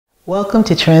Welcome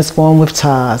to Transform with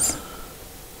TAS.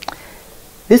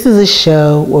 This is a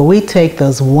show where we take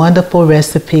those wonderful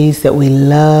recipes that we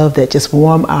love, that just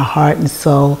warm our heart and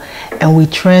soul, and we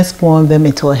transform them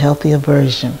into a healthier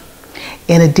version.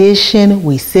 In addition,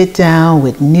 we sit down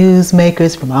with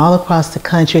newsmakers from all across the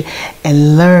country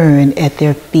and learn at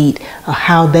their feet of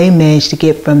how they managed to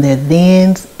get from their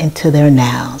thens into their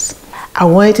nows. I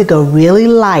wanted to go really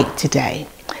light today,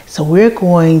 so we're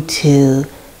going to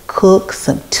cook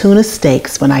some tuna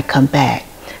steaks when I come back.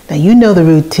 Now you know the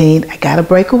routine. I gotta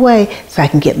break away so I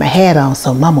can get my hat on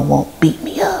so Mama won't beat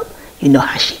me up. You know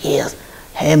how she is.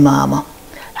 Hey Mama,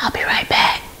 I'll be right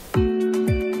back.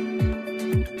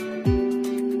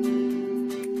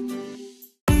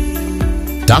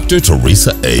 Dr.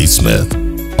 Teresa A.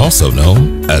 Smith, also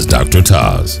known as Dr.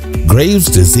 TAS, Graves'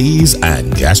 disease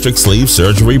and gastric sleeve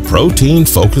surgery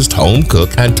protein-focused home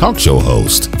cook and talk show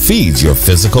host, feeds your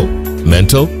physical,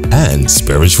 mental, and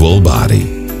spiritual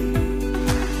body.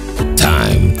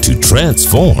 Time to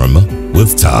transform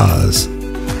with TAS.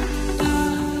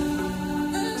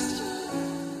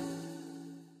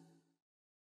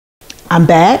 I'm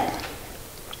back.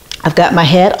 I've got my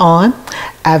hat on.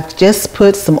 I've just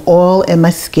put some oil in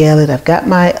my skillet. I've got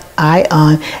my eye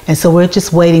on, and so we're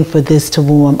just waiting for this to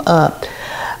warm up.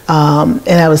 And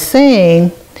I was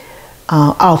saying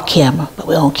off camera, but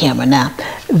we're on camera now,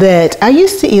 that I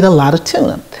used to eat a lot of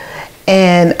tuna.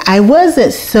 And I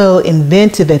wasn't so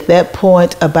inventive at that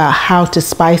point about how to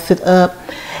spice it up.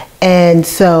 And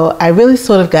so I really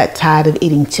sort of got tired of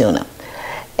eating tuna.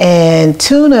 And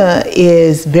tuna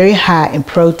is very high in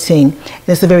protein. And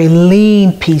it's a very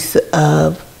lean piece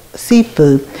of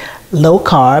seafood, low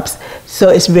carbs, so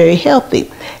it's very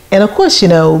healthy. And of course, you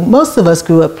know, most of us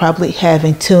grew up probably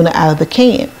having tuna out of the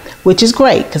can, which is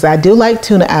great because I do like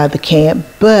tuna out of the can,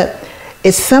 but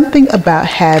it's something about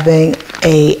having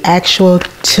an actual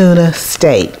tuna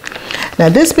steak. Now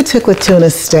this particular tuna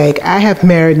steak, I have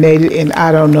marinated in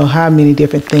I don't know how many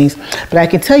different things, but I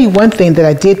can tell you one thing that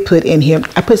I did put in here.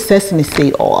 I put sesame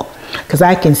seed oil because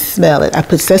I can smell it. I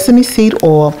put sesame seed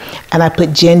oil and I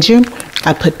put ginger,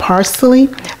 I put parsley.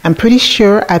 I'm pretty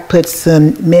sure I put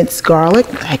some minced garlic.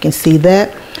 I can see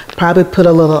that. Probably put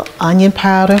a little onion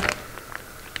powder.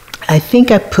 I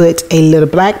think I put a little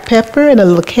black pepper and a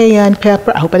little cayenne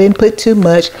pepper. I hope I didn't put too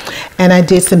much. And I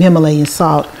did some Himalayan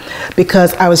salt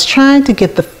because I was trying to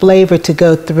get the flavor to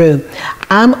go through.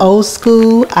 I'm old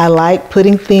school. I like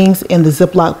putting things in the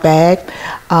Ziploc bag.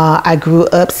 I grew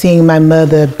up seeing my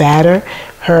mother batter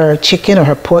her chicken or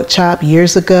her pork chop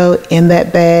years ago in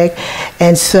that bag.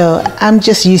 And so I'm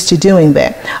just used to doing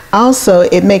that. Also,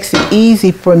 it makes it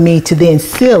easy for me to then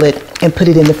seal it and put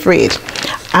it in the fridge.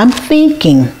 I'm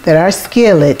thinking that our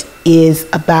skillet is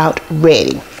about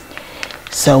ready.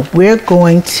 So we're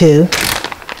going to,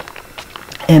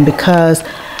 and because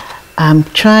I'm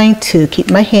trying to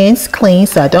keep my hands clean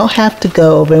so I don't have to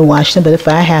go over and wash them, but if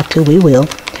I have to, we will.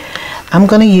 I'm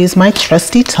going to use my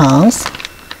trusty tongs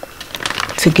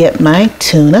to get my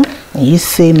tuna. And you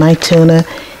see my tuna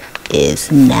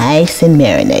is nice and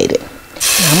marinated.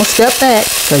 Now I'm going to step back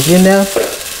because you know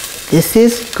this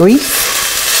is grease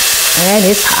and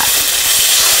it's hot.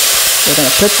 We're going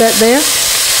to put that there.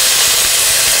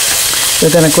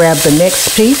 We're going to grab the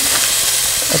next piece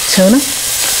of tuna.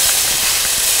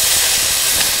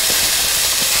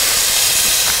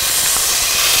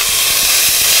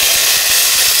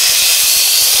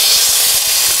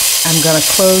 I'm going to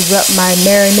close up my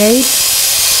marinade.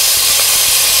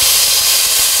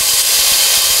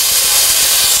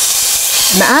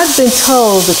 Now I've been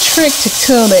told the trick to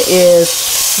tuna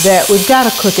is that we've got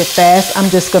to cook it fast. I'm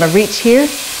just going to reach here,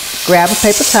 grab a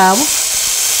paper towel,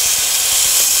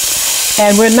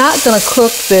 and we're not going to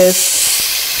cook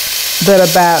this but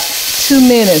about 2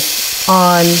 minutes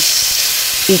on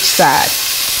each side.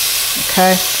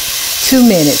 Okay, 2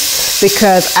 minutes,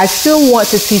 because I still want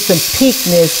to see some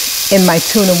pinkness in my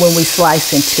tuna when we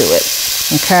slice into it.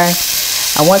 Okay,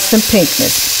 I want some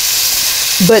pinkness.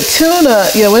 But tuna,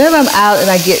 you know, whenever I'm out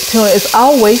and I get tuna, it's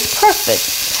always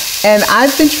perfect. And I've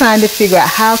been trying to figure out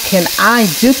how can I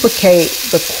duplicate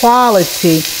the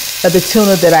quality of the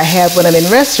tuna that I have when I'm in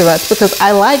restaurants, because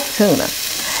I like tuna.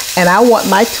 And I want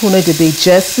my tuna to be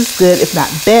just as good, if not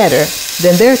better,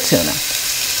 than their tuna.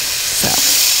 So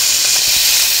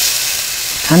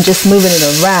I'm just moving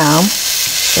it around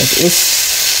because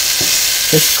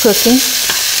it's cooking.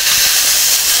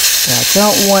 But I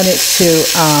don't want it to,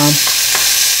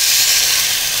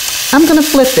 I'm going to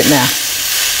flip it now.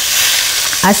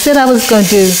 I said I was going to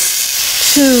do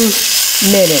 2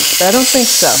 minutes, but I don't think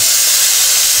so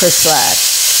per slide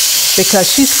because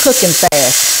she's cooking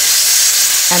fast.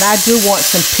 And I do want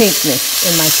some pinkness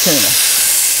in my tuna.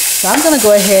 So I'm going to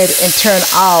go ahead and turn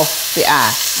off the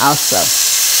eye also,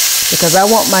 because I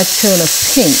want my tuna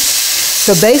pink.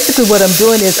 So basically what I'm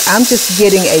doing is I'm just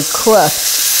getting a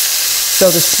crust, so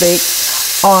to speak,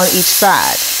 on each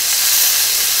side,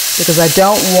 because I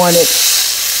don't want it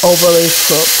overly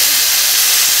cooked.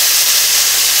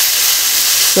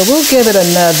 So we'll give it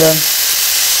another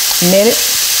minute,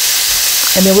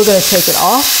 and then we're going to take it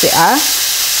off the eye,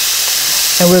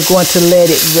 and we're going to let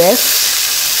it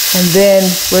rest, and then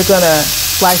we're going to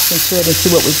slice into it and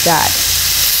see what we've got.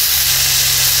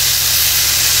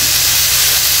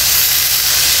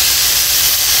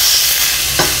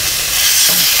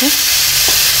 Okay.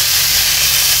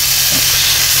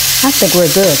 I think we're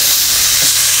good.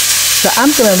 So I'm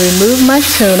going to remove my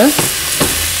tuna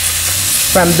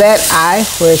from that eye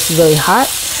where it's really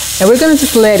hot, and we're going to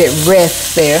just let it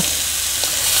rest there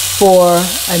for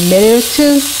a minute or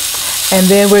two, and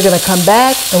then we're going to come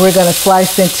back and we're going to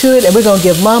slice into it, and we're going to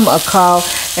give Mama a call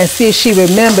and see if she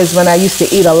remembers when I used to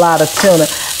eat a lot of tuna.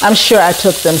 I'm sure I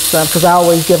took them some, because I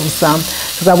always give them some,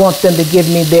 because I want them to give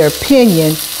me their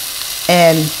opinion,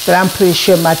 but I'm pretty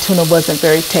sure my tuna wasn't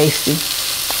very tasty,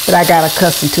 but I got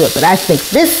accustomed to it. But I think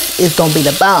this is going to be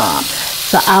the bomb.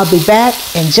 So I'll be back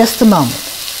in just a moment.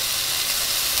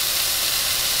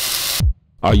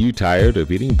 Are you tired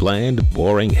of eating bland,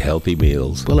 boring, healthy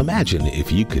meals? Well, imagine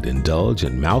if you could indulge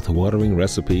in mouth-watering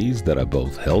recipes that are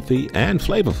both healthy and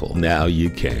flavorful. Now you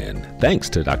can,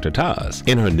 thanks to Dr. TAS.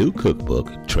 In her new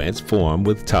cookbook, Transform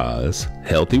With TAS,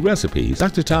 Healthy Recipes,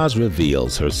 Dr. TAS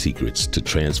reveals her secrets to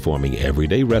transforming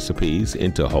everyday recipes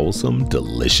into wholesome,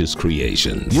 delicious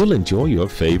creations. You'll enjoy your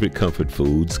favorite comfort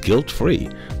foods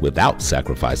guilt-free without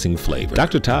sacrificing flavor.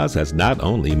 Dr. TAS has not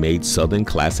only made Southern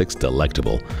classics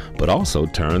delectable, but also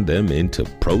turned them into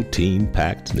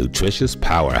protein-packed, nutritious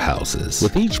powerhouses.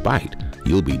 With each bite,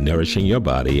 you'll be nourishing your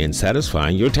body and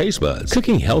satisfying your taste buds.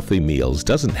 Cooking healthy meals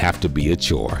doesn't have to be a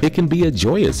chore. It can be a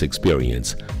joyous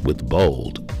experience with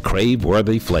bold,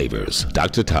 crave-worthy flavors.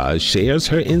 Dr. TAS shares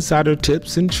her insider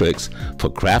tips and tricks for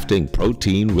crafting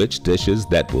protein-rich dishes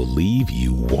that will leave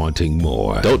you wanting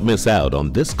more. Don't miss out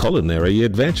on this culinary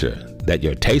adventure that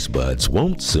your taste buds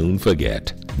won't soon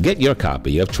forget. Get your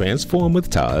copy of Transform With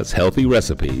TAS Healthy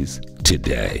Recipes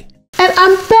today. And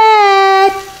I'm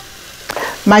back!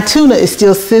 My tuna is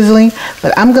still sizzling,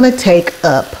 but I'm going to take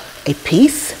up a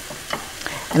piece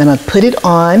and I'm going to put it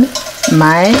on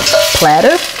my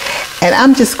platter, and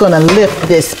I'm just going to lift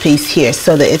this piece here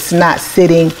so that it's not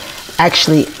sitting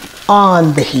actually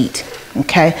on the heat,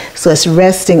 okay? So it's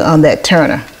resting on that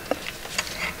turner.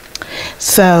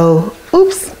 So,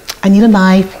 oops, I need a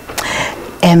knife.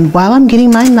 And while I'm getting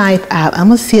my knife out, I'm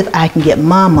going to see if I can get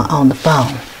Mama on the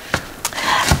phone.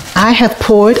 I have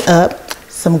poured up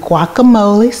some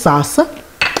guacamole salsa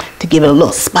to give it a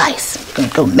little spice. I'm going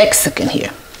to go Mexican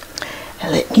here.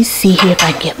 And let me see here if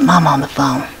I can get Mama on the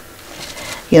phone.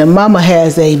 You know, Mama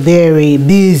has a very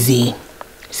busy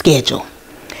schedule.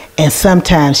 And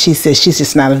sometimes she says she's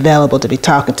just not available to be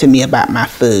talking to me about my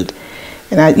food.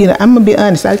 And I'm going to be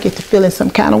honest, I get to feeling some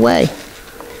kind of way.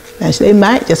 And they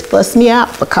might just fuss me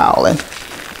out for calling.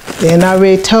 They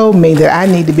already told me that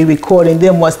I need to be recording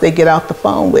them once they get off the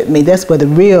phone with me. That's where the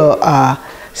real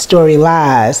story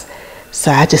lies. So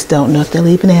I just don't know if they'll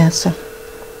even answer.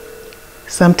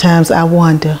 Sometimes I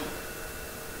wonder,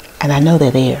 and I know they're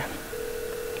there,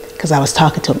 because I was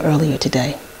talking to them earlier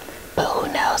today. But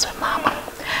who knows with Mama?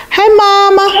 Hey,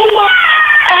 Mama.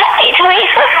 Hey,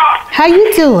 Teresa. How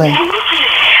you doing?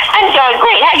 I'm doing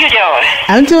great. How you doing?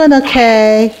 I'm doing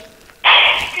okay.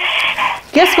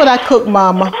 Guess what I cooked,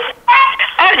 Mama?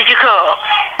 What did you cook?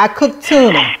 I cooked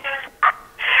tuna.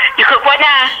 You cook what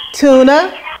now?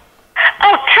 Tuna.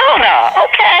 Oh, tuna.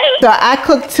 Okay. So I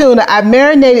cooked tuna. I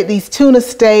marinated these tuna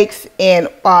steaks in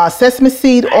sesame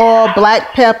seed oil,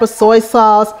 black pepper, soy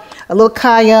sauce, a little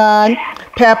cayenne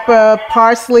pepper,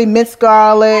 parsley, minced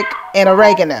garlic, and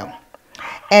oregano.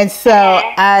 And so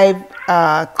I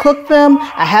cooked them.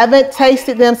 I haven't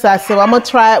tasted them, so I said, well, I'm going to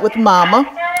try it with Mama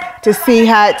to see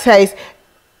how it tastes.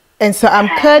 And so I'm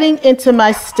cutting into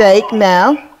my steak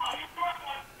now.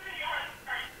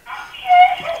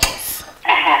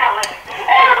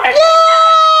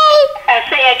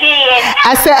 Say again.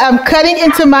 I said I'm cutting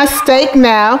into my steak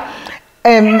now,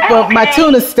 and well, my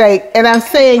tuna steak, and I'm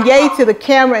saying yay to the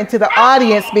camera and to the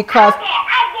audience, because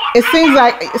it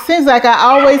seems like I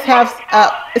always have.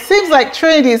 It seems like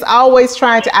Trinity is always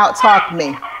trying to outtalk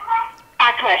me.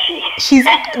 I trust you.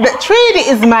 Trinity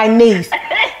is my niece,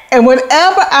 And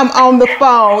whenever I'm on the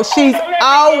phone, she's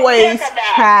always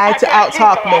trying to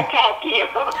out-talk me.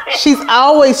 She's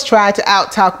always trying to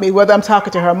out-talk me, whether I'm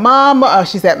talking to her mom or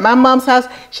she's at my mom's house.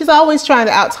 She's always trying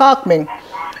to out-talk me.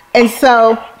 And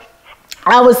so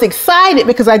I was excited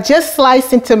because I just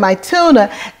sliced into my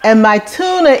tuna, and my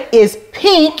tuna is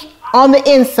pink on the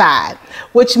inside,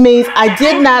 which means I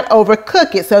did not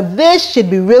overcook it. So this should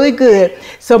be really good.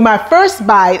 So my first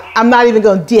bite, I'm not even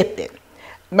going to dip it.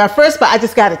 My first bite, I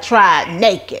just got to try it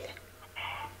naked.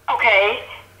 Okay.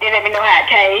 Then let me know how it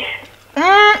tastes.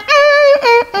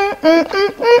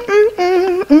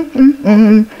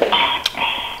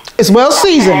 It's well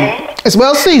seasoned. Okay. It's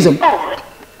well seasoned.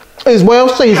 It's well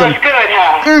seasoned. It's good,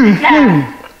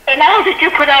 huh? And all that you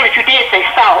put on it, you did say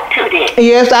salt too, did you?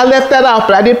 Yes, I left that off,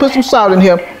 but I did put some salt in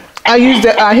here. I used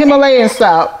the Himalayan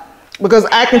salt because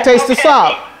I can taste the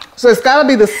salt. So it's got to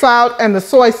be the salt and the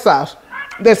soy sauce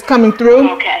that's coming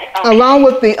through, along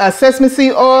with the sesame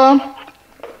seed oil.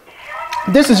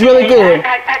 This is really good.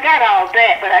 I got all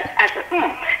that, but I said,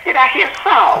 did I hear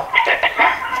salt?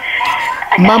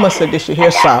 Mama said this should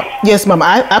hear salt. Yes,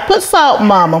 Mama. I put salt,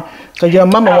 Mama, because your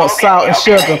Mama wants salt and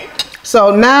sugar.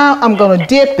 So now I'm going to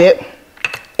dip it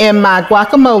in my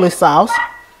guacamole sauce.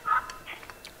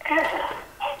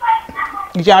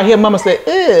 Did y'all hear Mama say,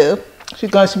 ew? She's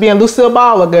going to be in Lucille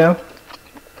Ball again.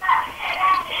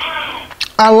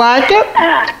 I like it.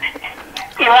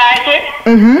 You like it?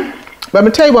 Mm-hmm. But I'm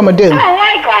going to tell you what I'm going to do. I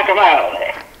like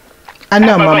guacamole. I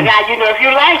know, Mama. But now you know if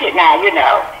you like it now, you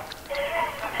know.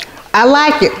 I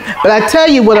like it. But I tell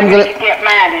you what I'm going to... Get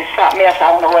mine in something else.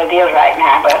 I don't know what it is right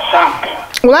now, but something.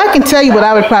 Well, I can tell you what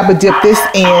I would probably dip this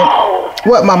in.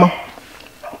 What, Mama?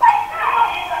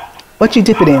 What you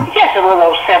dip it in? Just a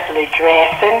little sesame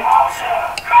dressing.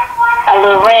 A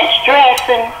little ranch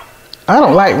dressing. I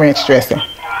don't like ranch dressing.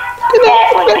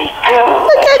 That would be good.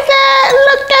 Look at that.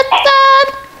 Look at that.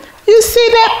 You see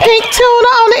that pink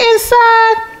tuna on the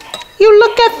inside? You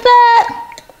look at that.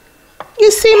 You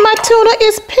see my tuna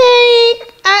is pink.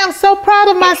 I am so proud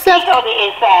of myself. It's on the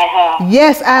inside, huh?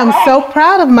 Yes, I am so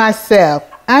proud of myself.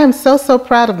 I am so, so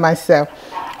proud of myself.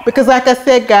 Because like I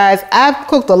said, guys, I've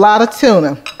cooked a lot of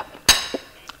tuna.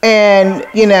 And,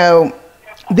 you know,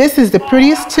 this is the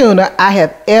prettiest tuna I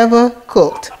have ever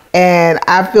cooked. And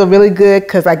I feel really good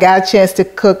because I got a chance to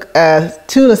cook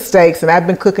tuna steaks, and I've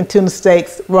been cooking tuna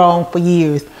steaks wrong for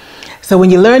years. So when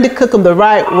you learn to cook them the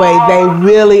right way, they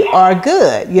really are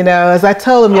good. You know, as I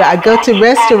told them, I go to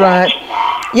restaurant.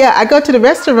 Yeah, I go to the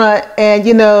restaurant and,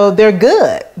 you know, they're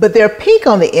good, but they're pink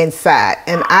on the inside.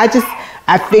 And I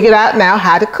figured out now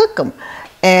how to cook them.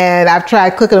 And I've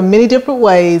tried cooking them many different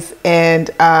ways, and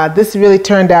this really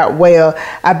turned out well.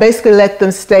 I basically let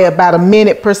them stay about a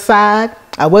minute per side.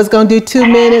 I was going to do 2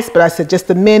 minutes, but I said just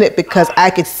a minute because I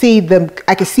could see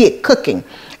it cooking,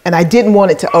 and I didn't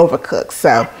want it to overcook.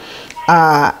 So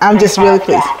I'm just really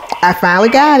pleased. I finally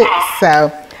got it,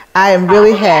 so I am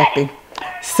really happy.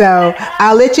 So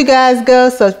I'll let you guys go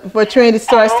so before Trinity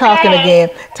starts talking again.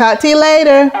 Talk to you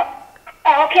later.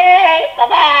 Okay,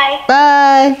 bye-bye.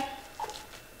 Bye.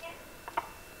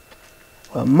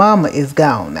 Well, Mama is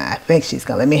gone now. I think she's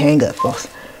gonna let me hang up, folks,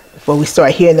 before we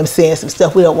start hearing them saying some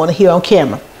stuff we don't want to hear on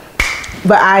camera.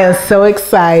 But I am so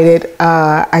excited.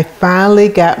 I finally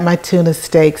got my tuna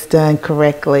steaks done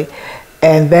correctly.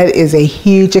 And that is a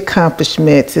huge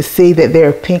accomplishment to see that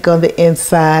they're pink on the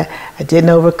inside. I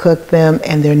didn't overcook them,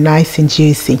 and they're nice and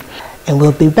juicy. And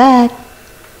we'll be back.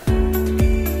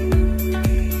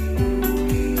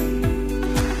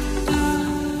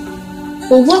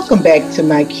 Well, welcome back to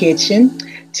my kitchen.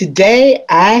 Today,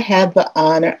 I have the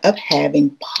honor of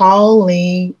having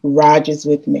Pauline Rogers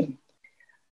with me.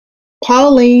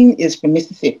 Pauline is from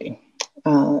Mississippi,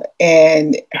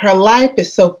 and her life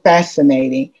is so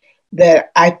fascinating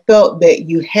that I felt that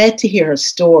you had to hear her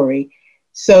story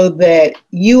so that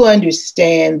you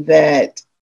understand that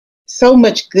so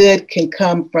much good can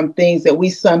come from things that we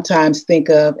sometimes think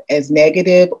of as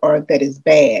negative or that is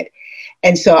bad.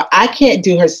 And so I can't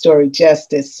do her story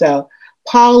justice. So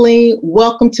Pauline,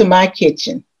 welcome to my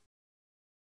kitchen.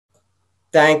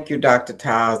 Thank you, Dr.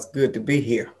 TAS. Good to be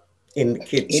here in the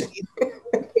kitchen.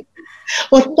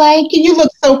 Well, thank you. You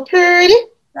look so pretty.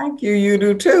 Thank you. You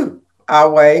do too,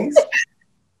 always.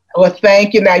 Well,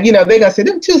 thank you. Now, you know, they're going to say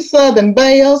them two Southern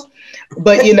belles,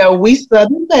 but, you know, we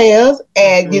Southern belles,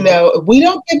 and, you know, if we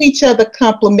don't give each other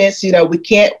compliments, you know, we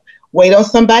can't wait on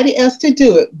somebody else to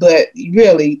do it. But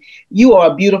really, you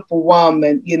are a beautiful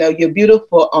woman. You know, you're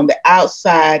beautiful on the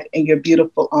outside and you're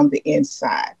beautiful on the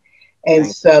inside. And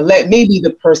so let me be the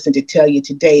person to tell you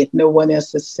today, if no one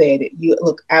else has said it, you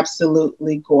look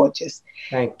absolutely gorgeous.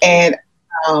 Thank you. And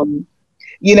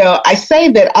You know, I say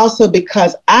that also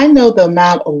because I know the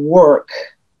amount of work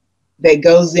that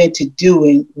goes into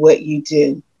doing what you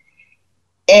do.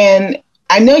 And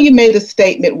I know you made a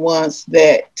statement once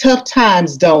that tough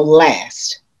times don't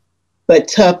last, but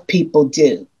tough people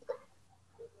do.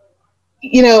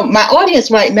 You know, my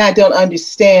audience right now don't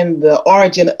understand the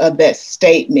origin of that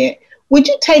statement. Would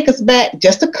you take us back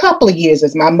just a couple of years,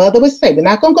 as my mother would say? We're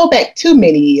not going to go back too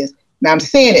many years. Now, I'm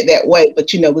saying it that way,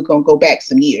 but, you know, we're going to go back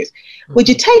some years. Mm-hmm. Would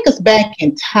you take us back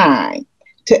in time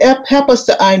to help us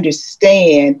to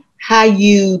understand how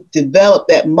you developed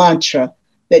that mantra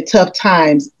that tough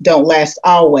times don't last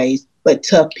always, but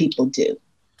tough people do?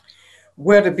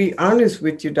 Well, to be honest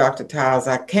with you, Dr. Tiles,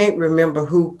 I can't remember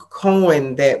who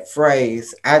coined that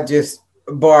phrase. I just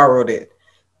borrowed it.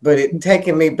 But it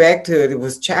taking me back to it, it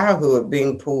was childhood,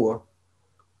 being poor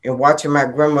and watching my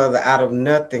grandmother out of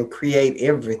nothing create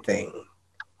everything.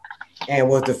 And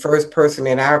was the first person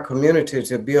in our community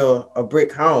to build a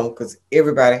brick home, because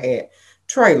everybody had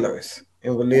trailers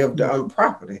and we lived on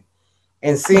property.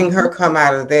 And seeing her come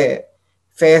out of that,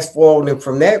 fast forwarding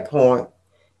from that point,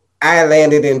 I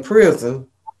landed in prison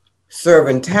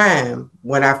serving time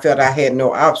when I felt I had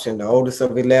no option. The oldest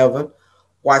of 11,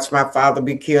 watched my father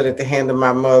be killed at the hand of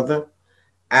my mother.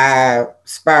 I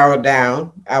spiraled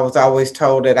down. I was always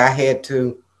told that I had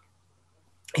to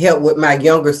help with my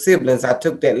younger siblings. I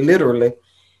took that literally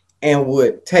and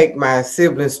would take my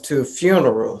siblings to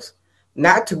funerals,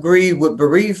 not to grieve with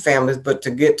bereaved families, but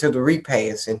to get to the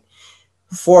repast. And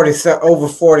over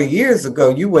 40 years ago,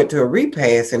 you went to a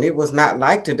repast, and it was not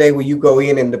like today where you go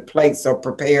in and the plates are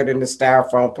prepared in the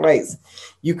styrofoam plates.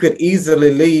 You could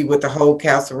easily leave with a whole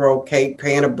casserole, cake,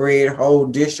 pan of bread, whole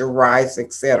dish of rice,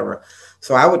 etc.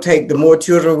 So I would take, the more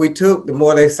children we took, the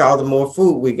more they saw, the more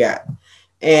food we got.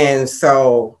 And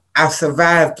so I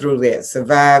survived through that,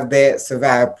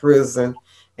 survived prison.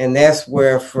 And that's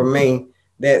where, for me,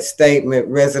 that statement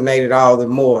resonated all the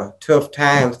more. Tough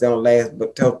times don't last,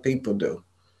 but tough people do,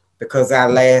 because I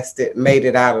made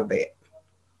it out of that.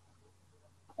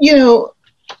 You know,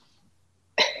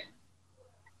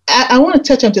 I want to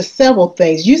touch on just several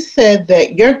things. You said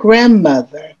that your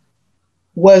grandmother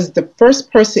was the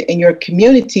first person in your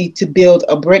community to build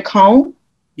a brick home.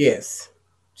 Yes,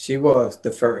 she was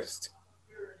the first.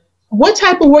 What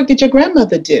type of work did your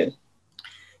grandmother do?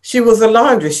 She was a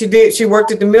laundry. She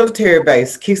worked at the military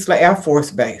base, Keesler Air Force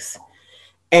Base.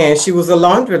 And she was a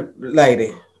laundry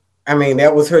lady. I mean,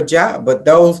 that was her job. But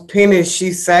those pennies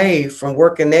she saved from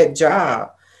working that job,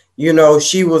 you know,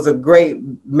 she was a great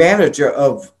manager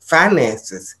of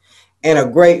finances and a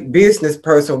great business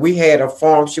person. We had a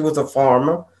farm. She was a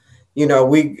farmer. You know,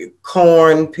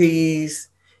 corn, peas,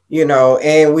 you know,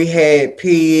 and we had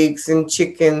pigs and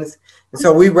chickens. And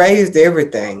so we raised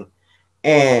everything.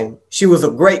 And she was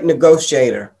a great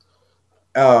negotiator.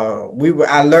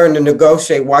 I learned to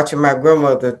negotiate watching my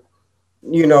grandmother,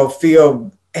 you know,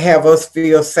 have us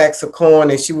fill sacks of corn,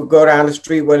 and she would go down the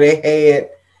street where they had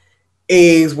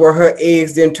eggs, where her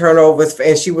eggs didn't turn over,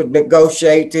 and she would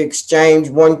negotiate to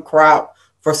exchange one crop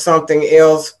for something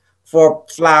else, for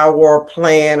flour or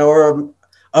plant or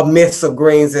a mess of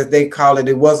greens, as they call it.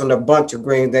 It wasn't a bunch of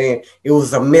greens then, it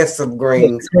was a mess of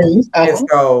greens. And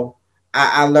so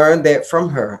I learned that from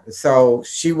her. So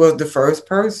she was the first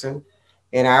person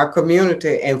in our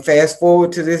community. And fast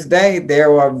forward to this day,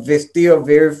 there are still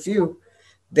very few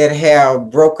that have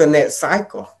broken that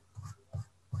cycle.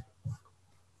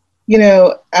 You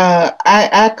know,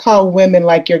 I call women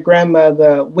like your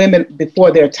grandmother women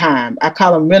before their time. I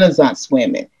call them Renaissance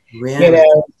women. Really? You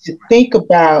know, to think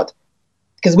about,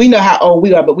 because we know how old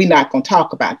we are, but we're not going to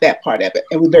talk about that part of it.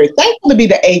 And we're very thankful to be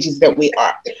the ages that we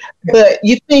are. But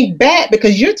you think back,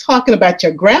 because you're talking about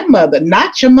your grandmother,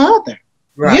 not your mother.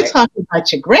 Right. You're talking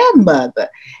about your grandmother.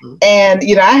 Mm-hmm. And,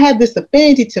 you know, I had this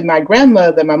affinity to my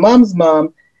grandmother, my mom's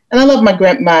mom, and I love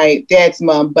my dad's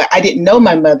mom, but I didn't know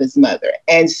my mother's mother.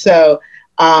 And so,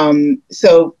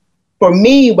 so for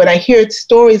me, when I hear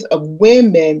stories of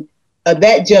women of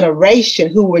that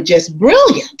generation who were just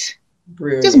brilliant.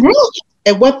 Just brilliant.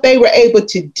 And what they were able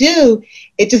to do,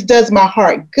 it just does my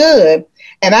heart good.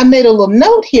 And I made a little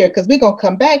note here, because we're going to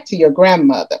come back to your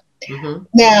grandmother. Mm-hmm.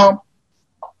 Now,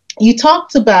 you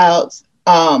talked about,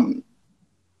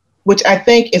 which I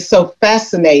think is so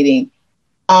fascinating,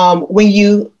 when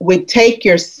you would take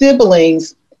your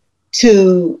siblings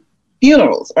to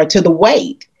funerals or to the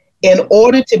wake in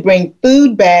order to bring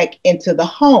food back into the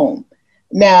home.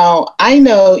 Now, I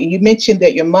know you mentioned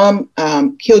that your mom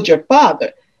killed your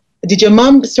father. Did your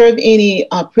mom serve any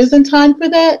prison time for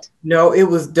that? No, it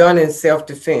was done in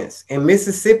self-defense. And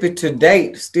Mississippi to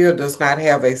date still does not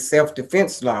have a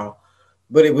self-defense law,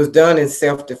 but it was done in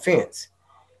self-defense.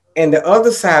 And the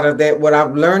other side of that, what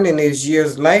I'm learning is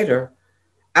years later,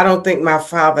 I don't think my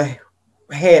father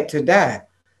had to die.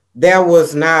 There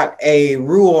was not a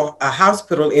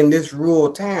hospital in this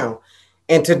rural town.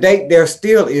 And to date, there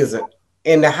still isn't.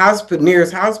 And the hospital,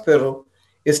 nearest hospital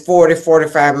is 40,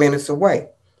 45 minutes away.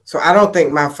 So I don't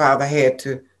think my father had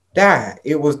to die.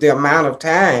 It was the amount of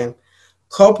time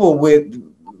coupled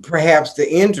with perhaps the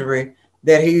injury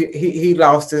that he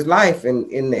lost his life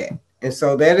in that. And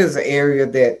so that is an area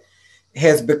that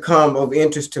has become of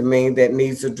interest to me that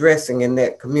needs addressing in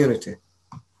that community.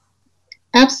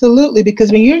 Absolutely,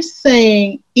 because when you're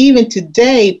saying even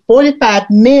today, 45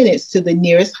 minutes to the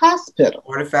nearest hospital.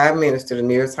 45 minutes to the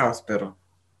nearest hospital.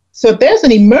 So if there's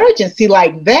an emergency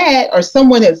like that, or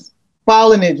someone has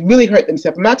fallen and really hurt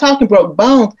themselves, I'm not talking broke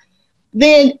bones,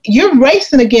 then you're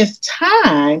racing against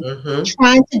time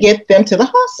trying to get them to the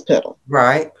hospital.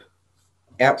 Right.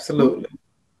 Absolutely.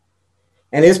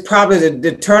 And it's probably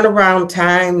the turnaround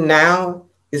time now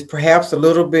is perhaps a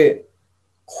little bit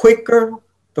quicker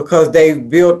because they've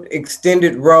built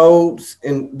extended roads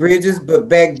and bridges, but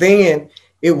back then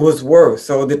it was worse.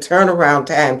 So the turnaround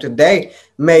time today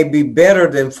may be better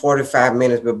than 45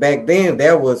 minutes, but back then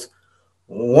there was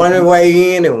one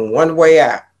way in and one way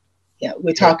out. Yeah,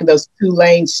 we're talking those two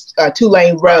lane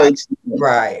roads.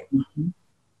 Right.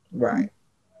 Right.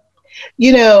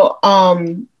 You know,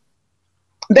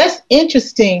 that's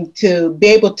interesting to be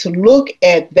able to look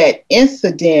at that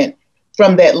incident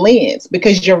from that lens,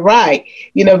 because you're right.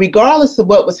 You know, regardless of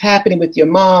what was happening with your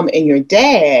mom and your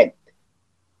dad,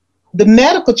 the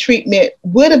medical treatment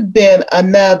would have been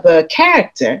another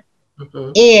character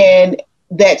in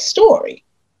that story,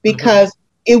 because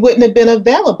it wouldn't have been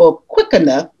available quick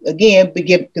enough, again,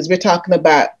 because we're talking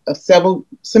about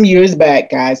some years back,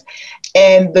 guys,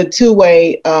 and the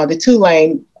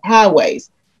two-lane highways.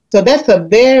 So that's a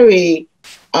very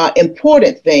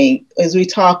important thing as we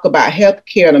talk about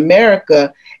healthcare in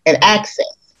America and access.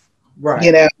 Right.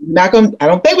 You know, I don't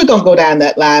think we're going to go down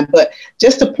that line, but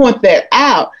just to point that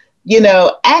out, you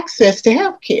know, access to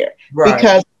healthcare. Right.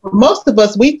 Because for most of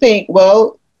us, we think,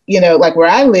 well, you know, like where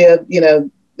I live, you know,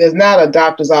 there's not a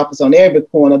doctor's office on every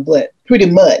corner, but pretty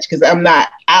much, because I'm not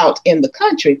out in the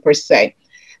country per se.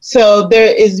 So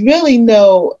there is really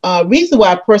no reason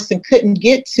why a person couldn't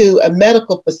get to a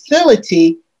medical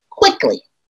facility quickly.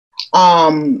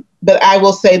 But I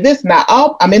will say this,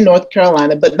 I'm in North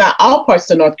Carolina, but not all parts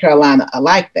of North Carolina are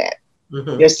like that.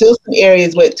 There's still some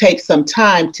areas where it takes some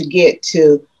time to get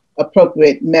to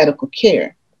appropriate medical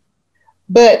care.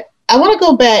 But I want to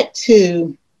go back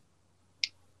to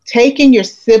taking your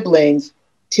siblings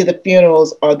to the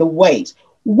funerals or the wakes.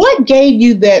 What gave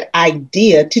you that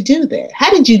idea to do that? How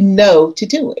did you know to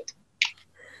do it?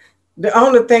 The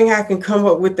only thing I can come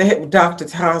up with, Dr.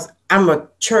 TAS, I'm a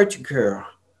church girl.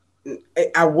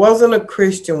 I wasn't a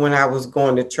Christian when I was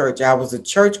going to church. I was a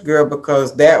church girl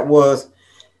because that was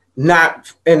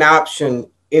not an option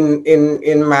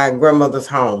in my grandmother's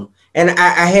home. And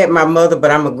I had my mother,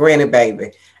 but I'm a granny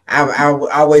baby. I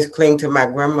always cling to my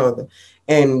grandmother.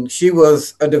 And she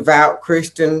was a devout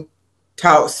Christian,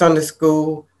 taught Sunday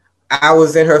school. I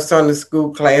was in her Sunday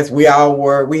school class. We all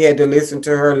were. We had to listen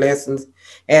to her lessons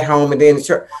at home and then in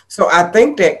church. So I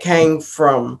think that came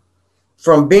from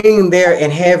being there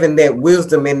and having that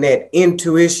wisdom and that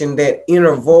intuition, that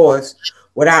inner voice,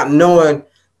 without knowing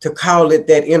to call it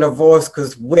that inner voice.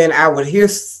 Because when I would hear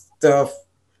stuff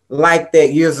like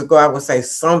that years ago, I would say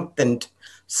something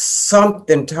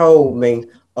told me,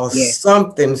 or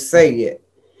something said.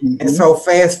 And so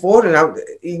fast forward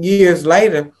years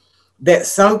later, that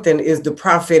something is the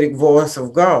prophetic voice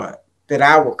of God that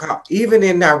I would call. Even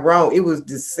in that wrong, it was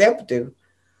deceptive,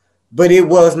 but it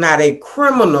was not a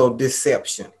criminal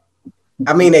deception.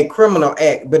 I mean, a criminal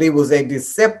act, but it was a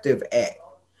deceptive act.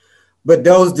 But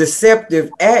those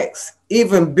deceptive acts,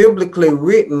 even biblically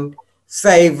written,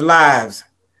 save lives.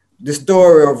 The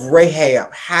story of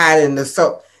Rahab hiding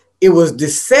it was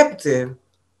deceptive,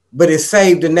 but it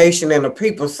saved the nation and the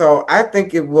people. So I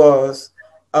think it was,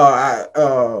 I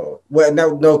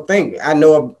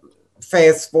know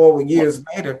fast forward years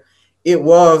later, it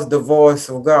was the voice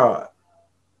of God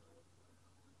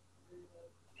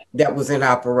that was in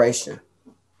operation.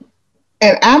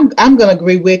 And I'm going to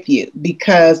agree with you,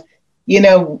 because, you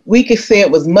know, we could say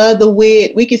it was mother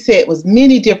wit, we could say it was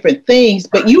many different things,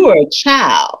 but you were a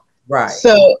child. Right.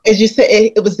 So as you said,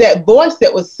 it was that voice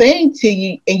that was saying to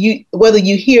you, and you, whether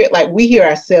you hear it like we hear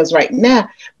ourselves right now,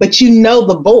 but you know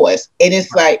the voice, and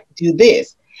it's like, do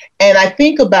this. And I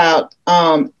think about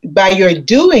by your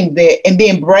doing that and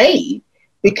being brave,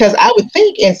 because I would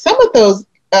think in some of those,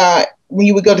 when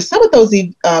you would go to some of those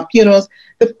funerals,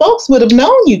 the folks would have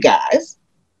known you guys.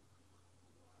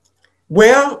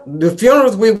 Well, the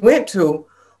funerals we went to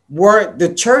were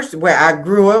the church where I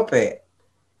grew up at,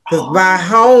 because my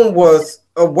home was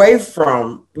away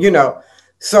from,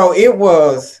 so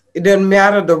it doesn't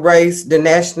matter the race, the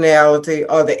nationality,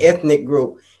 or the ethnic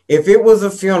group. If it was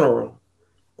a funeral,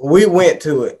 we went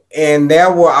to it, and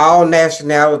there were all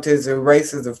nationalities and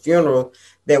races of funerals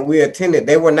that we attended.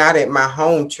 They were not at my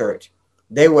home church.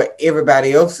 They were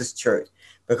everybody else's church,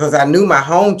 because I knew my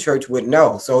home church would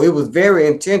know. So it was very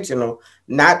intentional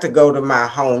not to go to my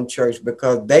home church,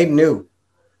 because they knew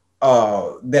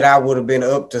that I would have been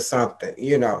up to something,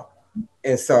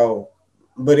 And so,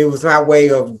 but it was my way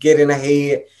of getting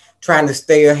ahead, trying to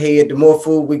stay ahead. The more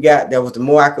food we got, that was the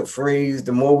more I could freeze,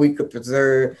 the more we could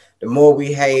preserve, the more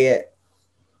we had.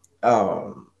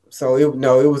 So it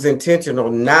was intentional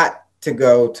not to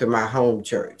go to my home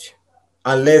church,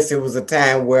 unless it was a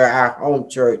time where our home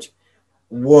church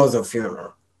was a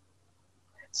funeral.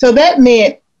 So that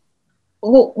meant,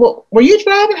 were you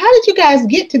driving? How did you guys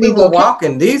get to these? We were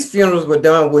walking. These funerals were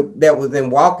done that was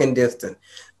in walking distance.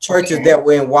 Churches that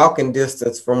were in walking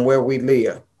distance from where we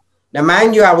live. Now,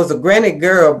 mind you, I was a granny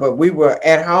girl, but we were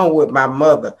at home with my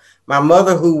mother. My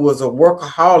mother, who was a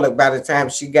workaholic by the time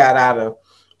she got out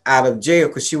of jail,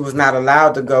 because she was not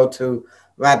allowed to go to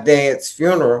my dad's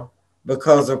funeral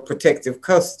because of protective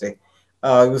custody.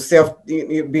 It was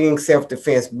being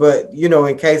self-defense. But,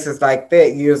 in cases like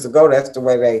that years ago, that's the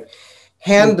way they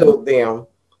handled them.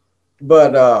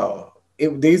 But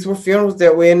these were funerals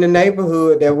that were in the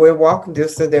neighborhood, that were walking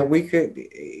distance, that we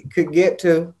could get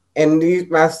to. And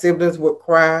my siblings would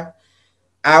cry.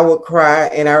 I would cry.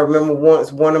 And I remember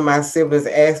once one of my siblings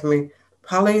asked me,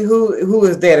 "Pauline, who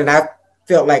is that?" And I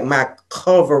felt like my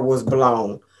cover was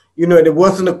blown. There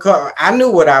wasn't a cover. I knew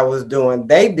what I was doing.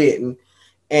 They didn't.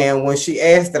 And when she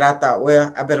asked it, I thought,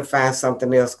 well, I better find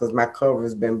something else, because my cover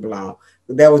has been blown.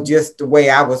 But that was just the way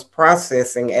I was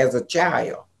processing as a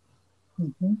child.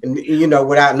 Mm-hmm. And,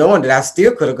 without knowing that I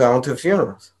still could have gone to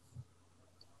funerals.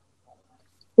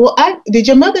 Well, did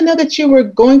your mother know that you were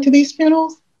going to these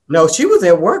funerals? No, she was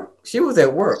at work.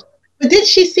 But did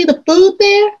she see the food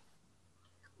there?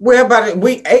 Well, but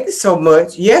we ate so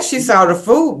much. Yes, she saw the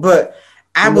food, but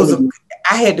I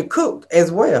had to cook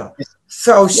as well.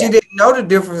 So she didn't know the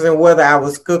difference in whether I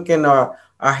was cooking or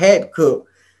had cooked.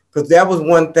 Because that was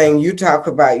one thing you talk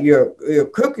about your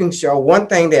cooking show. One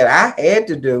thing that I had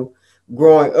to do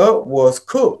growing up was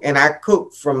cook, and I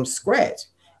cooked from scratch.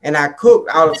 And I cooked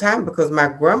all the time because my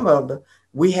grandmother,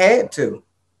 we had to,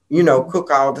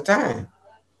 cook all the time.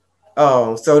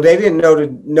 So they didn't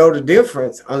know the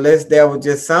difference, unless there was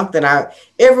just something.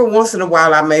 Every once in a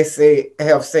while I may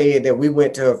have said that we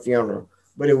went to a funeral,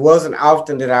 but it wasn't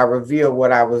often that I revealed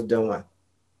what I was doing.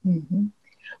 Mm-hmm.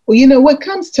 Well, what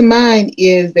comes to mind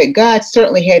is that God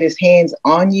certainly had his hands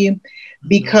on you,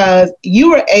 because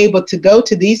you were able to go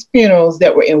to these funerals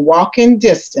that were in walking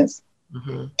distance.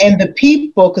 Mm-hmm. And the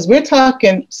people, because we're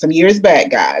talking some years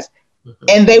back, guys,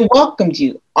 and they welcomed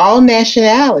you, all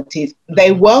nationalities.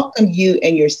 They welcomed you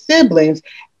and your siblings,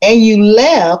 and you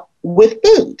left with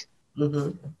food.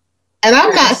 And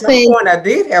I'm not saying... At some point, I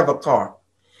did have a car.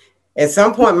 At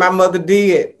some point, my mother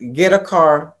did get a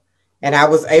car, and I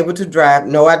was able to drive.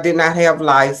 No, I did not have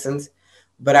license,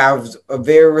 but I was a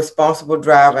very responsible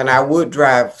driver, and I would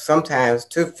drive sometimes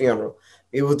to funeral.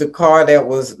 It was the car that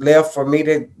was left for me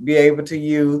to be able to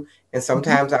use, and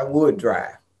sometimes I would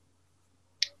drive.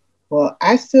 Well,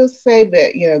 I still say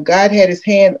that, God had his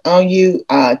hand on you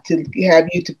to have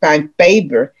you to find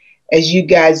favor as you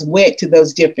guys went to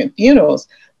those different funerals,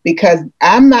 because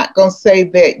I'm not going to say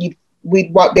that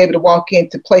we'd be able to walk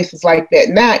into places like that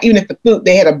now, even if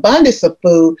they had abundance of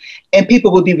food, and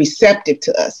people would be receptive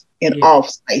to us in all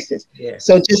places. Yes.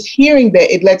 So just hearing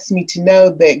that, it lets me to know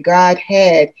that God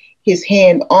had his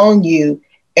hand on you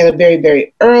at a very,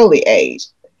 very early age.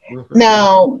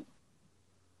 Now,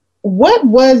 what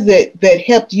was it that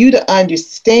helped you to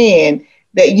understand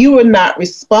that you were not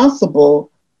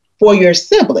responsible for your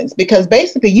siblings? Because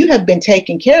basically you have been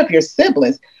taking care of your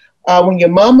siblings when your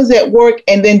mom was at work,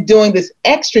 and then doing this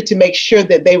extra to make sure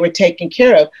that they were taken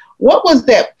care of. What was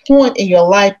that point in your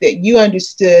life that you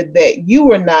understood that you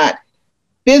were not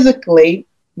physically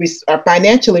or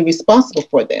financially responsible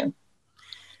for them?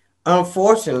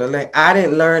 Unfortunately, I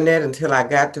didn't learn that until I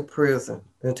got to prison,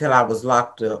 until I was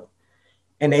locked up.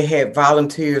 And they had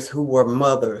volunteers who were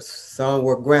mothers, some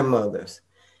were grandmothers.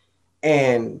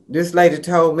 And this lady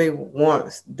told me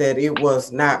once that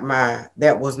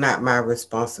that was not my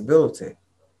responsibility.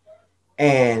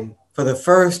 And for the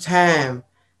first time,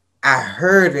 I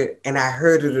heard it, and I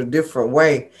heard it a different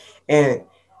way. And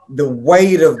the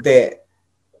weight of that,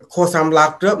 of course, I'm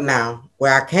locked up now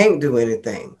where I can't do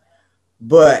anything.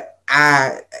 but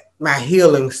my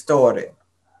healing started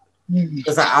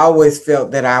because I always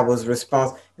felt that I was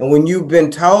responsible. And when you've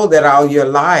been told that all your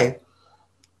life,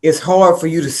 it's hard for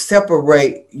you to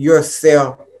separate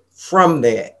yourself from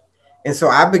that. And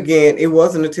so it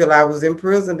wasn't until I was in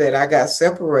prison that I got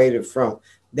separated from.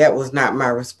 That was not my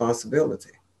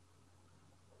responsibility.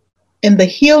 And the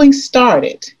healing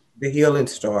started. The healing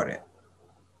started.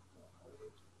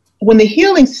 When the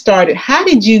healing started, how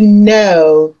did you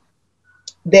know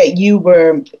that you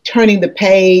were turning the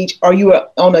page or you were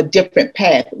on a different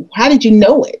path? How did you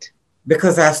know it?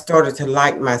 Because I started to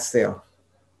like myself.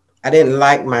 I didn't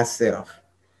like myself.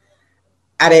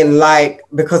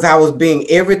 Because I was being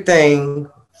everything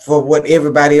for what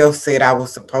everybody else said I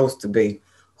was supposed to be,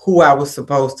 who I was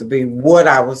supposed to be, what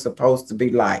I was supposed to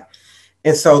be like.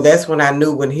 And so that's when I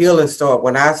knew when healing started,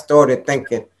 when I started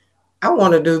thinking, I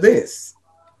want to do this.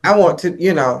 I want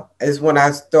to, is when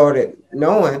I started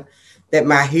knowing that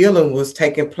my healing was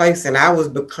taking place and I was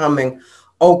becoming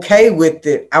okay with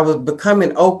it. I was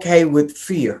becoming okay with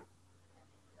fear.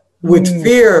 With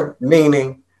fear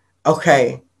meaning,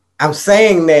 okay, I'm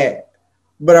saying that,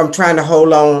 but I'm trying to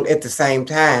hold on at the same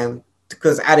time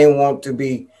because I didn't want to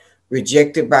be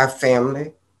rejected by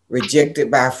family,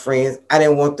 rejected by friends. I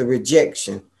didn't want the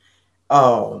rejection.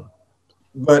 But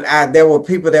there were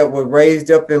people that were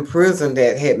raised up in prison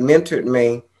that had mentored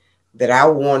me that I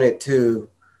wanted to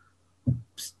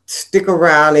stick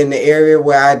around in the area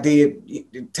where I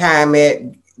did time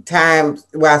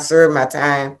where I served my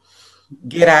time,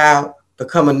 get out,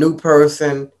 become a new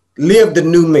person, live the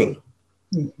new me.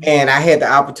 And I had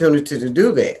the opportunity to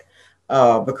do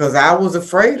that because I was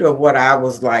afraid of what I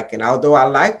was like. And although I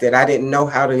liked it, I didn't know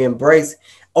how to embrace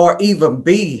or even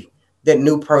be that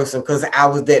new person because I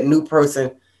was that new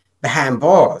person behind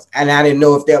bars. And I didn't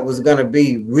know if that was going to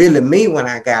be really me when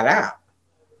I got out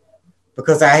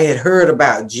because I had heard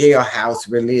about jailhouse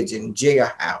religion,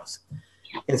 jailhouse.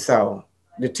 And so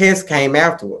the test came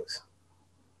afterwards.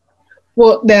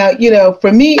 Well, now,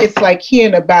 for me, it's like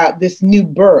hearing about this new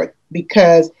birth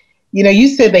because, you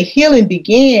said the healing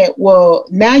began. Well,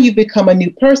 now you become a new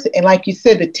person. And like you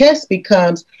said, the test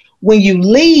becomes when you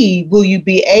leave, will you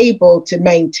be able to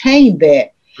maintain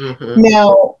that? Mm-hmm.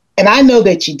 Now, and I know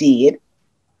that you did,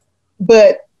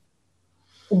 but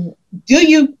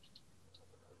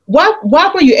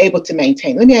why were you able to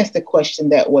maintain? Let me ask the question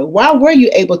that way. Why were you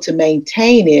able to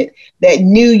maintain it that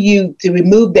knew you to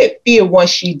remove that fear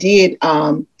once you did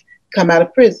come out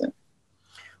of prison?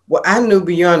 Well, I knew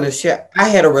beyond the shadow. I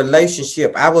had a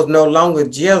relationship. I was no longer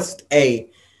just a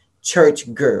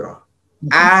church girl. Mm-hmm.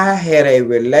 I had a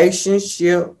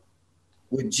relationship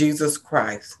with Jesus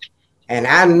Christ. And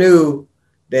I knew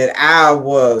that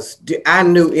I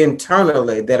knew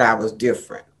internally that I was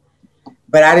different.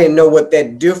 But I didn't know what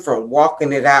that different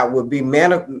walking it out would be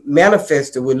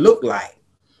manifested would look like.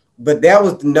 But that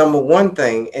was the number one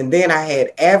thing. And then I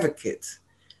had advocates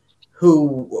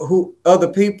who other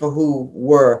people who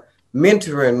were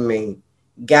mentoring me,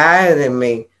 guiding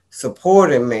me,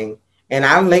 supporting me. And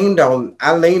I leaned on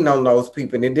those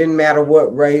people. And it didn't matter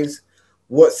what race,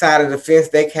 what side of the fence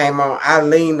they came on. I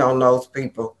leaned on those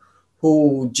people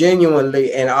who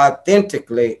genuinely and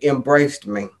authentically embraced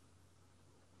me.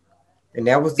 And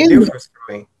that was the difference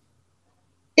for me.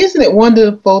 Isn't it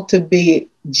wonderful to be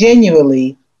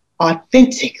genuinely,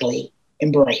 authentically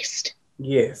embraced?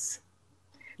 Yes.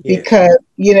 Because,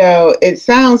 it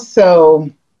sounds so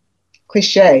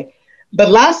cliche, but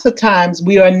lots of times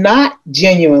we are not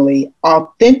genuinely,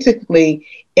 authentically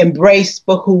embraced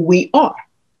for who we are.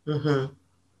 Mm-hmm.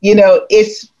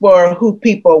 It's for who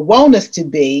people want us to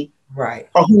be, right,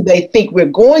 or who they think we're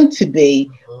going to be,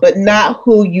 mm-hmm. but not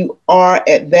who you are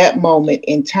at that moment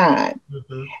in time.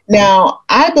 Mm-hmm. Now,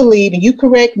 I believe, and you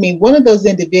correct me, one of those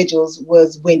individuals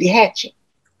was Wendy Hatchett.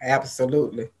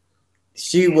 Absolutely.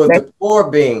 She was the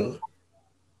core being.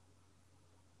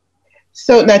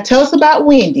 So now tell us about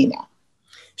Wendy now.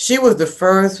 She was the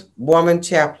first woman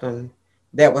chaplain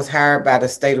that was hired by the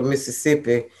state of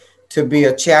Mississippi to be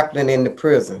a chaplain in the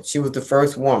prison. She was the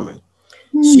first woman.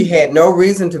 She had no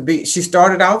reason to be. She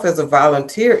started off as a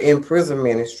volunteer in prison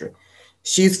ministry.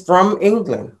 She's from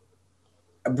England,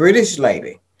 a British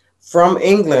lady from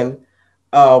England,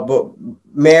 but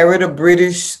married a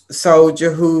British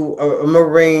soldier a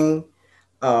Marine,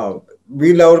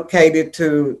 relocated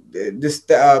to this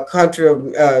country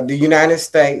of the United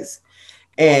States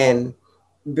and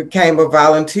became a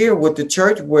volunteer with the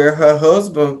church where her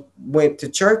husband went to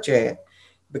church at,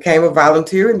 became a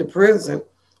volunteer in the prison.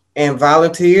 And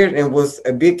volunteered and was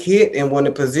a big hit. And when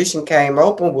the position came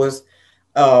open, was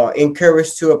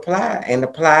encouraged to apply and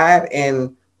applied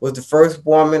and was the first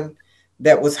woman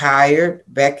that was hired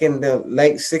back in the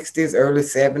late 60s, early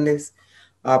 70s,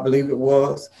 I believe it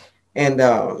was, and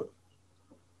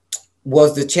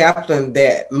was the chaplain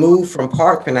that moved from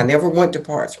Parchman. I never went to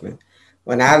Parchman.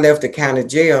 When I left the county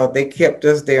jail, they kept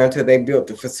us there until they built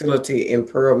the facility in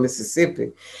Pearl,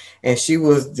 Mississippi. And she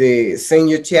was the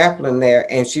senior chaplain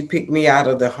there, and she picked me out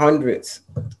of the hundreds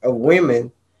of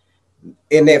women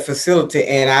in that facility.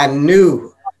 And I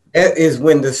knew that is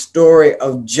when the story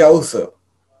of Joseph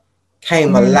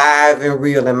came alive and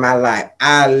real in my life.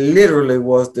 I literally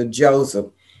was the Joseph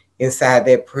inside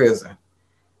that prison.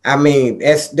 I mean,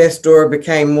 that story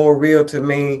became more real to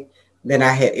me than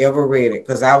I had ever read it,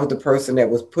 because I was the person that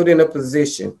was put in a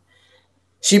position.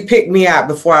 She picked me out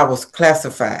before I was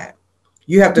classified.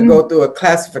 You have to go through a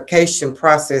classification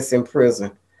process in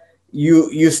prison.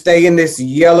 You stay in this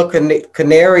yellow,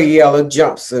 canary yellow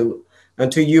jumpsuit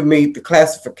until you meet the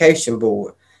classification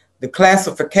board. The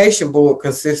classification board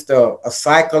consists of a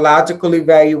psychological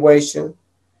evaluation,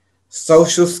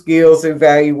 social skills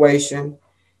evaluation,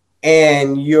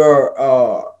 and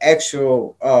your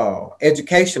actual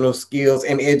educational skills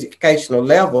and educational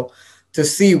level to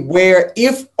see where,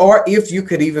 if you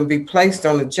could even be placed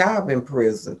on a job in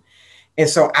prison. And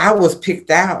so I was picked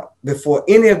out before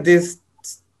any of this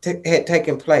had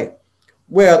taken place.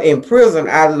 Well, in prison,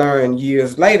 I learned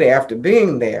years later after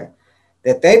being there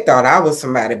that they thought I was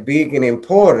somebody big and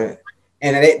important,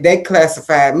 and they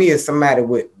classified me as somebody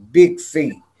with big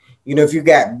feet. You know, if you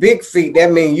got big feet,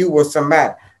 that means you were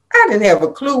somebody. I didn't have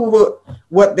a clue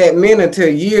what that meant until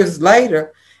years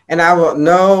later. And I went,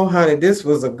 no, honey, this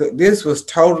was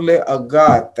totally a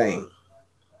God thing.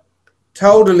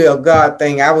 Totally a God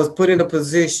thing. I was put in a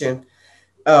position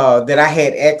that I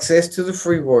had access to the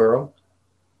free world,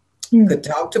 could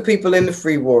talk to people in the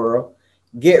free world,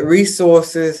 get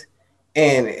resources.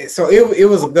 And so it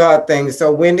was a God thing.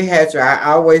 So Wendy Hatcher,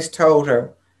 I always told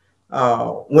her,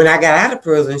 when I got out of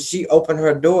prison, she opened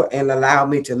her door and allowed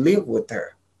me to live with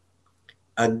her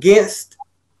against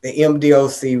the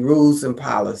MDOC rules and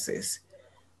policies,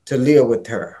 to live with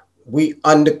her. We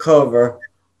undercover,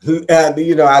 I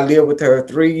lived with her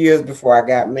 3 years before I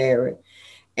got married.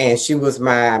 And she was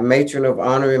my matron of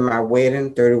honor in my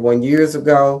wedding 31 years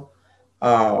ago.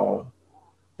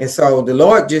 And so the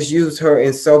Lord just used her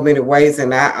in so many ways.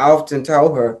 And I often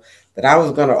told her that I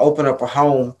was going to open up a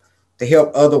home to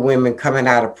help other women coming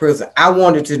out of prison. I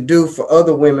wanted to do for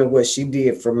other women what she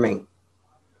did for me.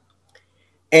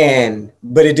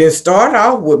 But it didn't start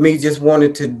off with me just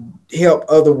wanting to help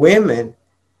other women.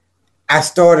 I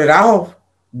started off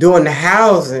doing the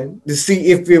housing to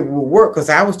see if it would work, because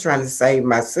I was trying to save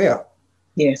myself.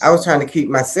 Yes. I was trying to keep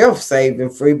myself safe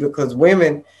and free, because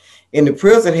women in the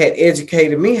prison had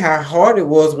educated me how hard it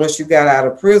was once you got out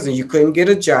of prison. You couldn't get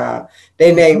a job.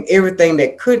 They named everything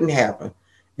that couldn't happen.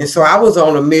 And so I was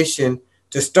on a mission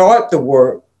to start the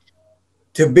work,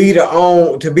 to be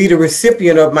the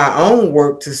recipient of my own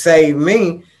work to save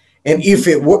me. And if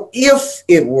it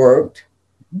worked,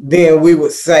 then we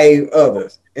would save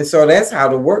others. And so that's how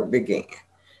the work began.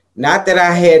 Not that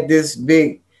I had this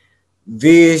big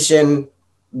vision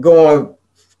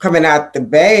coming out the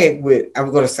bag with,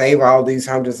 I'm going to save all these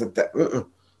hundreds of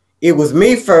It was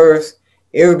me first.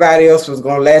 Everybody else was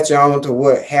going to latch on to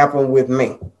what happened with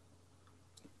me.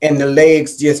 And the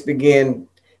legs just began,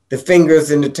 the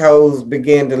fingers and the toes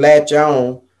began to latch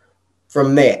on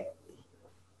from that,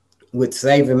 with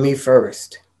saving me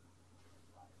first.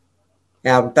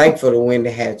 Now I'm thankful to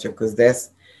Wendy Hatcher, because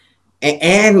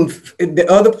and the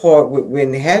other part with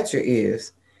Wendy Hatcher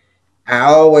is, I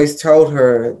always told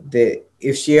her that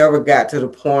if she ever got to the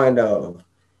point of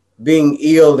being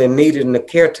ill and needing a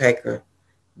caretaker,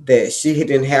 that she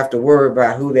didn't have to worry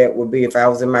about who that would be. If I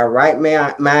was in my right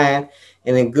mind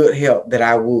and in good health, that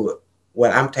I would.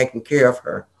 Well, I'm taking care of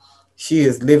her. She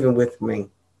is living with me.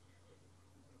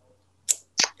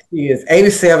 She is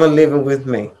 87, living with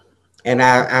me. And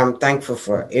I'm thankful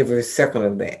for every second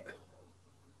of that.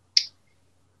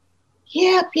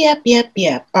 Yep.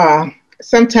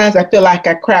 Sometimes I feel like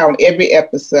I cry on every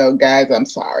episode, guys. I'm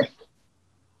sorry.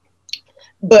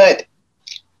 But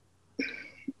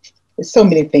there's so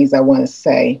many things I want to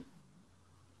say.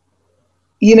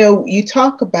 You know, you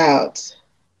talk about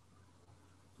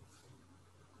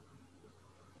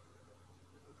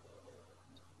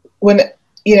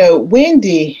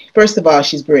Wendy, first of all,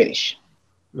 she's British.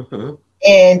 Mm-hmm.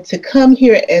 And to come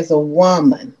here as a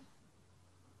woman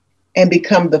and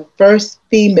become the first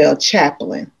female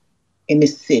chaplain in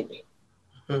Mississippi,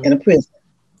 in a prison.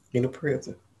 In a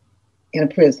prison. In a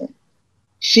prison.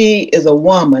 She is a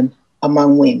woman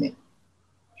among women.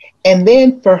 And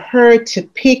then for her to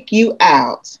pick you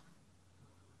out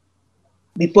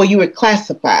before you were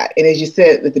classified. And as you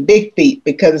said, with the big feet,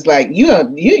 because it's like you're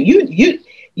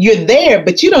there,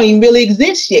 but you don't even really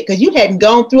exist yet because you hadn't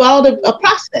gone through all the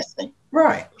processing.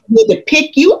 Right. We had to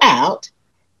pick you out,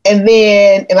 and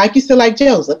then, and like you said, like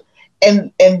Joseph,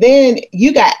 and then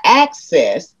you got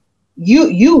access.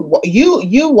 You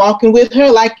walking with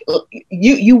her, like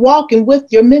you walking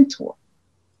with your mentor,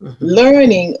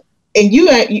 learning, and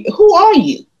who are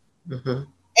you?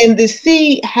 And to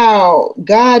see how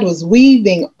God was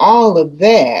weaving all of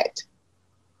that,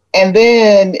 and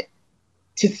then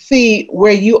to see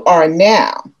where you are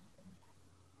now.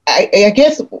 I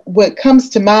guess what comes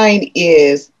to mind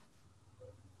is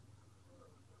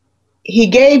he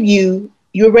gave you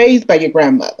were raised by your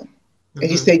grandmother.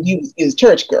 As you said, you was a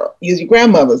church girl. You was your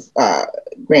grandmother's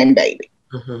grandbaby.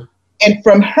 And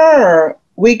from her,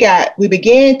 we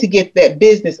began to get that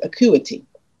business acuity,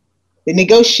 the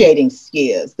negotiating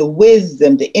skills, the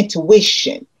wisdom, the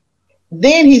intuition.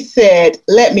 Then he said,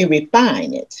 let me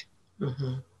refine it.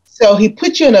 So he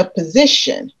put you in a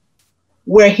position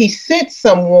where he sent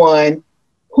someone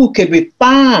who could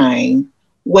refine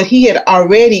what he had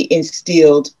already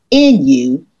instilled in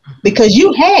you, because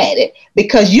you had it,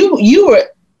 because you were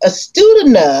astute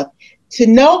enough to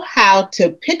know how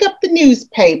to pick up the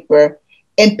newspaper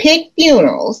and pick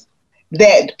funerals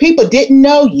that people didn't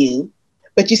know you,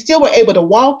 but you still were able to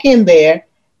walk in there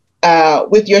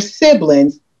with your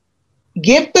siblings,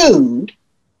 get food,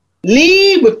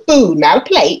 leave with food, not a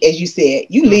plate, as you said.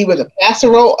 You leave with a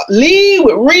casserole, leave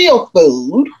with real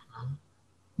food,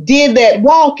 did that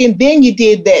walking, then you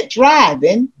did that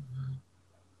driving,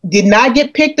 did not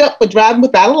get picked up for driving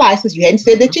without a license. You hadn't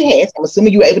said that you had, so I'm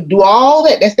assuming you were able to do all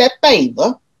that. That's that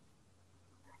favor.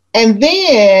 And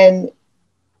then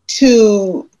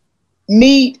to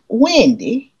meet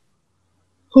Wendy,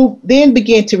 who then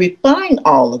began to refine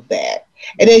all of that.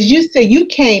 And as you say, you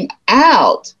came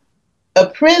out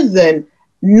of prison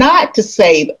not to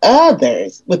save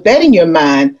others with that in your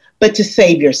mind, but to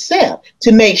save yourself,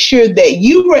 to make sure that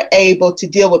you were able to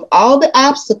deal with all the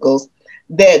obstacles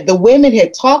that the women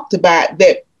had talked about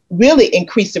that really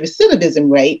increased the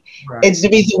recidivism rate. Right. It's the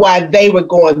reason why they were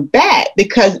going back,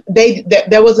 because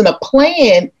there wasn't a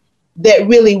plan that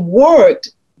really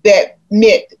worked that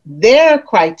met their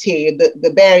criteria,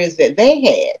 the barriers that they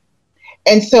had.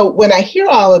 And so when I hear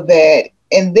all of that,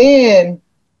 and then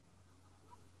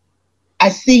I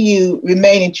see you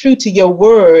remaining true to your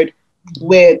word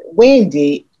with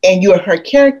Wendy, and you're her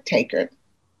caretaker,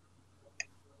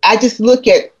 I just look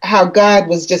at how God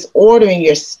was just ordering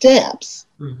your steps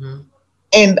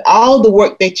and all the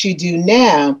work that you do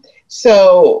now.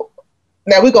 So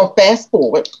now we're going to fast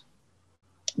forward,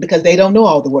 because they don't know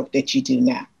all the work that you do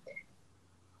now.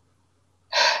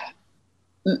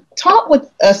 Talk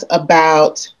with us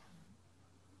about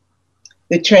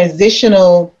the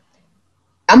transitional,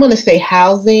 I'm going to say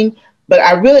housing, but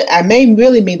I may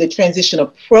really mean the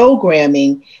transitional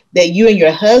programming that you and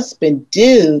your husband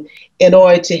do in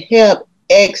order to help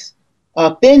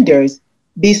ex-offenders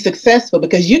be successful,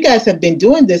 because you guys have been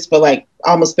doing this for like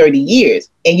almost 30 years,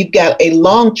 and you've got a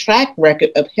long track record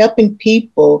of helping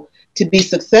people to be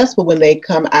successful when they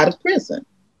come out of prison.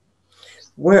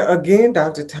 Well, again,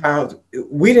 Dr. Towns,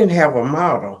 we didn't have a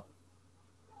model,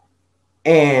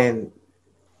 and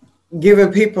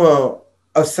giving people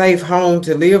a safe home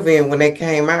to live in when they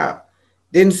came out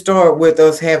didn't start with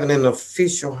us having an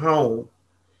official home.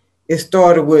 It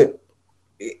started with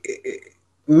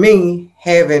me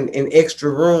having an extra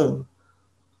room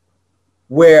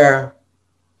where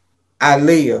I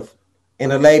live,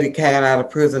 and a lady came out of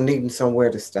prison needing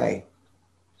somewhere to stay.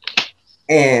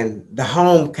 And the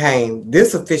home came.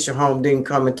 This official home didn't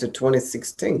come until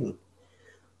 2016.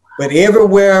 But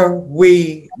everywhere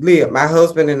we live, my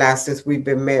husband and I, since we've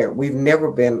been married, we've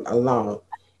never been alone.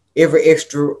 Every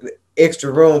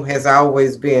extra room has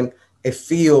always been a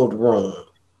field room.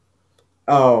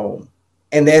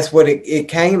 And that's what it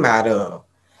came out of.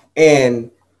 And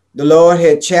the Lord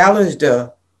had challenged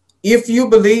us, if you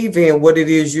believe in what it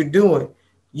is you're doing,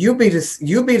 you be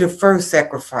the first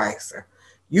sacrificer.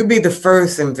 You be the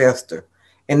first investor.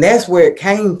 And that's where it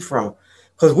came from.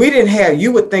 Because we didn't have,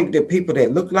 you would think that people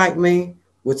that look like me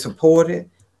would support it,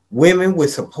 women would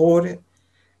support it.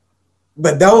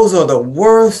 But those are the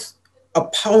worst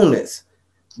opponents,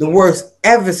 the worst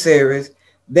adversaries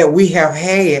that we have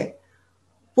had,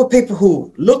 with people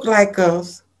who look like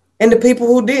us and the people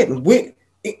who didn't. We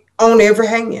on every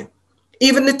hand,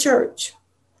 even the church,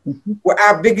 were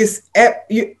our biggest.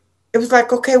 It was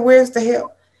like, okay, where's the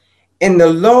help? And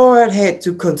the Lord had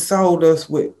to console us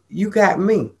with, you got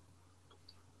me.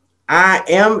 I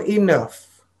am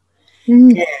enough.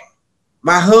 And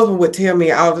My husband would tell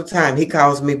me all the time, he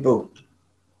calls me Boo.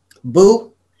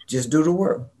 Boo, just do the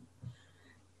work.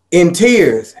 In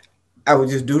tears, I would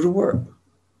just do the work.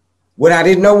 When I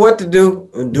didn't know what to do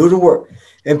the work.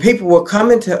 And people were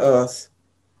coming to us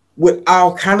with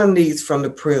all kind of needs from the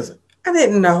prison. I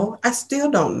didn't know. I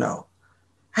still don't know.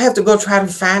 I have to go try to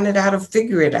find it out and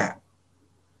figure it out.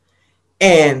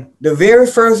 And the very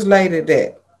first lady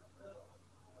that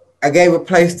I gave a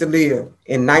place to live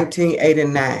in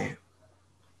 1989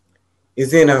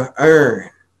 is in an urn,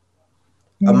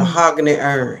 a mahogany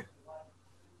urn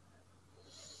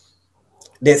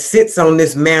that sits on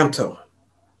this mantle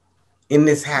in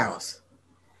this house.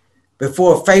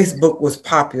 Before Facebook was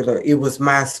popular, it was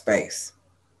MySpace.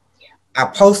 I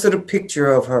posted a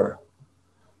picture of her.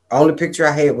 The only picture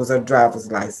I had was her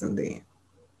driver's license then.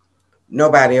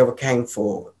 Nobody ever came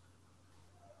forward.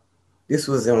 This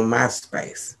was on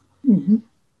MySpace. Mm-hmm.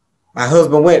 My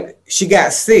husband went, she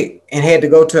got sick and had to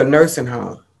go to a nursing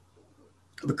home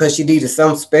because she needed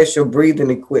some special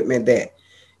breathing equipment that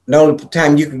the only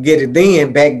time you could get it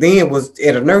then, back then, was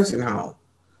at a nursing home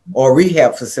or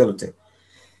rehab facility.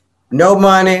 No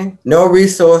money, no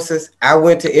resources. I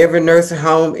went to every nursing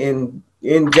home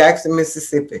in Jackson,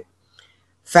 Mississippi.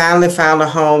 Finally found a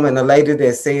home and a lady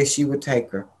that said she would take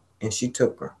her, and she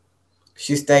took her.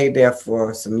 She stayed there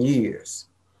for some years.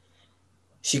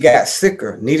 She got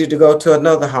sicker, needed to go to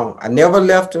another home. I never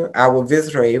left her. I would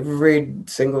visit her every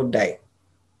single day.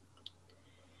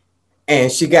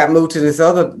 And she got moved to this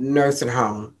other nursing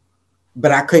home,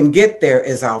 but I couldn't get there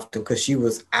as often because she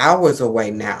was hours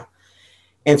away now.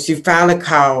 And she finally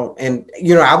called, and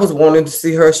I was wanting to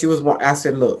see her. I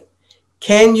said, look,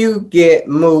 can you get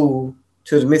moved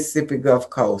to the Mississippi Gulf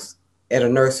Coast at a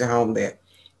nursing home there?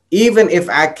 Even if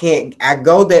I can't, I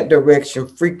go that direction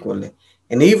frequently.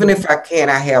 And even if I can't,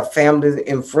 I have family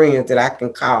and friends that I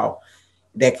can call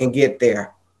that can get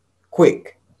there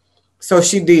quick. So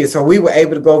she did. So we were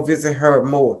able to go visit her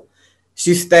more.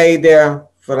 She stayed there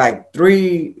for like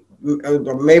 3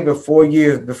 or maybe 4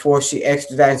 years before she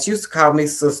actually died. And she used to call me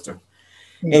sister.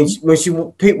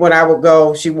 Mm-hmm. And when I would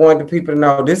go, she wanted the people to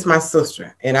know, this is my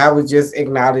sister. And I would just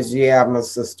acknowledge, yeah, I'm a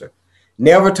sister.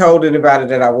 Never told anybody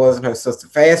that I wasn't her sister.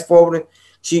 Fast forwarding,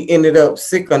 she ended up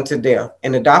sick unto death.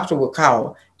 And the doctor would call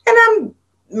her. And I'm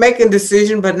making a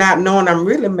decision, but not knowing I'm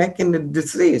really making the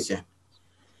decision.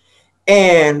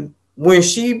 And when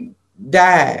she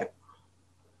died,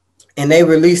 and they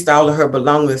released all of her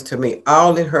belongings to me,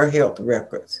 all in her health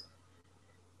records,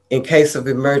 in case of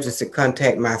emergency,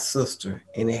 contact my sister,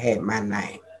 and it had my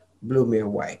name. Blew me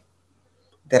away.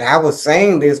 That I was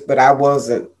saying this, but I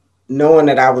wasn't knowing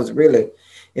that I was really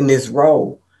in this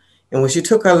role. And when she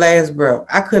took her last breath,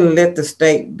 I couldn't let the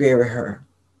state bury her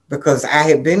because I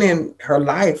had been in her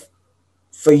life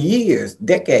for years,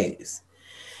 decades.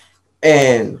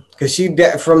 And because she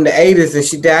died from the 80s and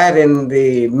she died in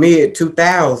the mid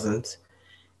 2000s.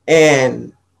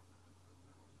 And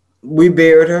we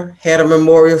buried her, had a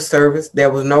memorial service.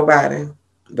 There was nobody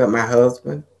but my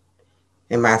husband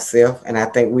and myself. And I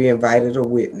think we invited a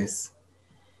witness.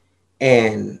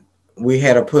 And we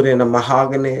had her put in a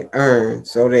mahogany urn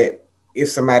so that if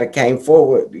somebody came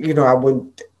forward,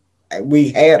 we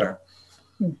had her.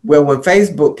 Well, when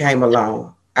Facebook came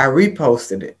along, I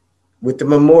reposted it with the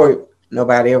memorial.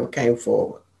 Nobody ever came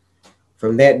forward.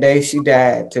 From that day she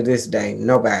died to this day,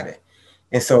 nobody.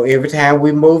 And so every time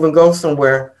we move and go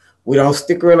somewhere, we don't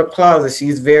stick her in a closet.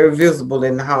 She's very visible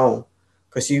in the home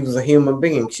because she was a human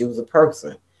being. She was a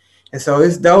person. And so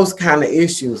it's those kind of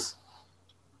issues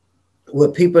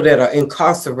with people that are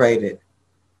incarcerated,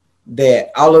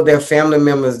 that all of their family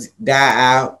members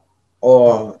die out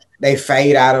or they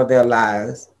fade out of their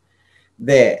lives,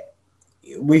 that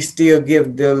we still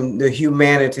give them the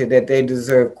humanity that they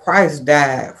deserve. Christ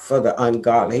died for the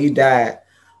ungodly. He died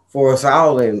for us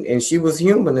all, and she was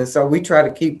human. And so we try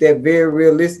to keep that very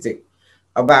realistic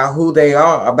about who they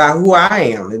are, about who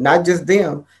I am, and not just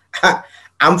them.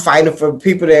 I'm fighting for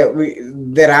people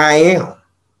that I am.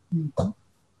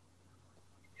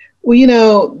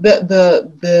 Well,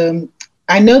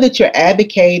 I know that you're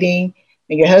advocating,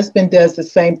 and your husband does the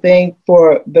same thing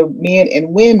for the men and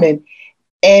women.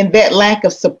 And that lack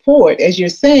of support, as you're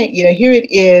saying, here it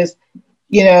is,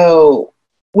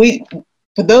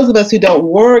 for those of us who don't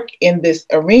work in this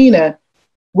arena,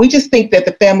 we just think that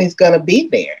the family's going to be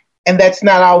there. And that's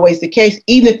not always the case,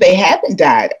 even if they haven't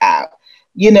died out.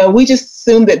 We just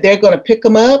assume that they're going to pick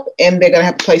them up and they're going to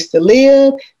have a place to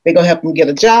live. They're going to help them get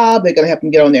a job. They're going to help them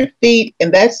get on their feet.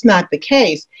 And that's not the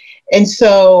case. And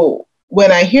so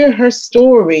when I hear her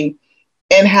story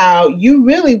and how you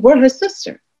really were her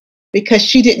sister, because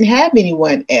she didn't have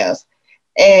anyone else.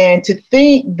 And to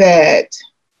think that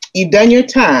you've done your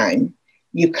time,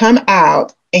 you come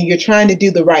out and you're trying to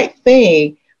do the right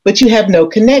thing, but you have no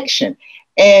connection.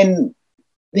 And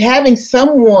having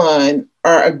someone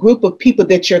or a group of people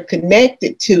that you're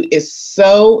connected to is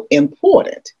so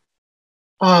important.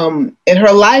 And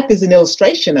her life is an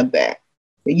illustration of that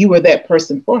you were that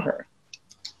person for her.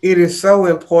 It is so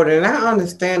important. And I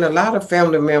understand a lot of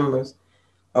family members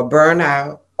are burned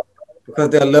out because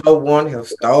their loved one have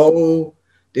stole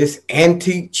this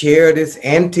antique chair, this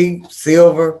antique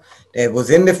silver that was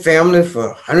in the family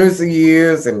for hundreds of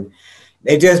years, and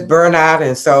they just burn out.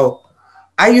 And so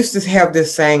I used to have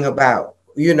this saying about,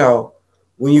 you know,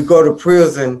 when you go to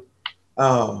prison,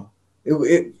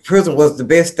 prison was the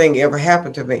best thing ever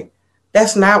happened to me.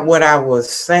 That's not what I was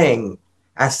saying.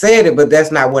 I said it, but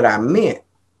that's not what I meant.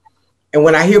 And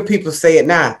when I hear people say it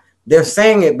now, they're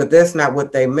saying it, but that's not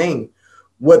what they mean.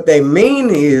 What they mean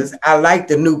is, I like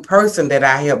the new person that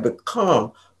I have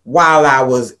become while I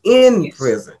was in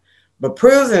prison. But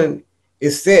prison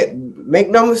is set, make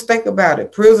no mistake about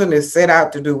it, prison is set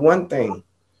out to do one thing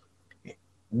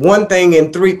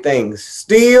and three things: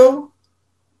 steal,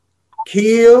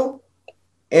 kill,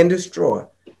 and destroy.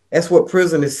 That's what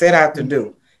prison is set out to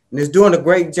do. And it's doing a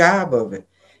great job of it.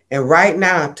 And right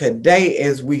now, today,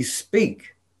 as we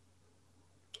speak,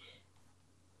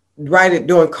 right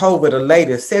during COVID, a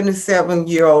lady, a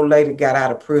 77-year-old lady, got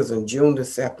out of prison June the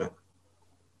 2nd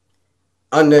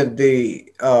under the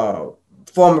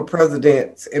former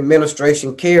president's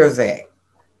administration CARES Act.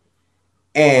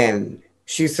 And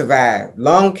she survived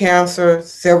lung cancer,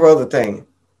 several other things.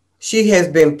 She has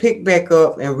been picked back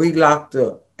up and re-locked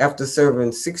up after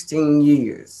serving 16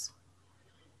 years.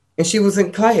 And she was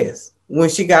in class when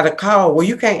she got a call. Well,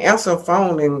 you can't answer a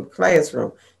phone in the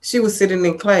classroom. She was sitting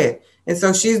in class. And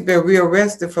so she's been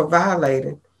rearrested for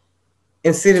violating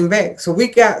and sitting back. So we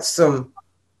got some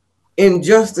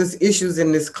injustice issues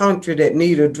in this country that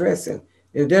need addressing.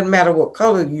 It doesn't matter what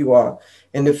color you are.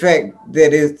 And the fact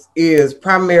that it is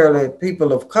primarily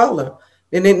people of color,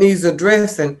 then it needs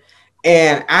addressing.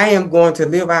 And I am going to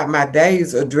live out my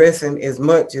days addressing as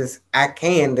much as I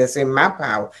can that's in my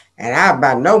power. And I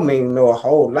by no means know a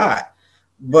whole lot,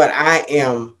 but I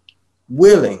am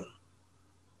willing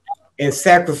and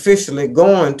sacrificially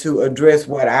going to address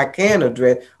what I can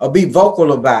address, or be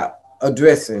vocal about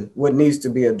addressing what needs to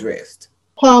be addressed.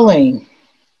 Pauline,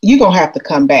 you're going to have to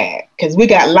come back because we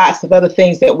got lots of other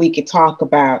things that we could talk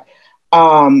about.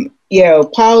 You know,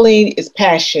 Pauline is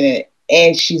passionate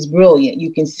and she's brilliant.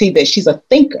 You can see that she's a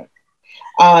thinker.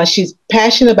 She's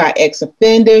passionate about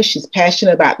ex-offenders. She's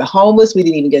passionate about the homeless. We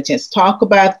didn't even get a chance to talk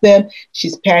about them.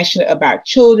 She's passionate about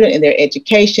children and their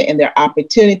education and their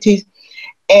opportunities.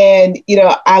 And, you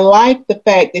know, I like the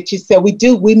fact that you said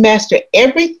we master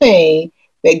everything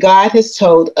that God has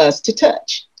told us to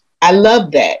touch. I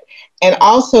love that. And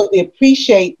also we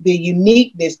appreciate the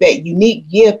uniqueness, that unique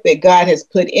gift that God has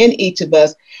put in each of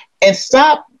us, and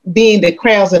stop being the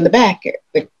crabs in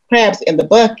the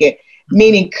bucket,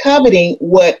 meaning coveting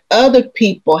what other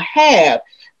people have.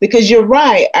 Because you're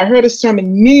right. I heard a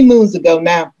sermon many moons ago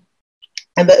now,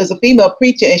 and there was a female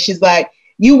preacher, and she's like,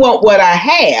 you want what I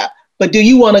have, but do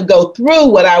you want to go through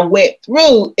what I went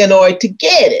through in order to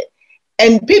get it?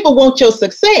 And people want your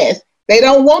success. They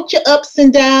don't want your ups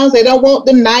and downs. They don't want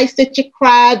the nights that you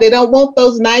cried. They don't want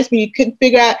those nights when you couldn't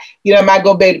figure out, you know, am I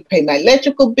going to be able to pay my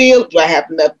electrical bill? Do I have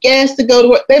enough gas to go to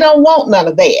work? They don't want none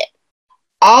of that.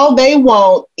 All they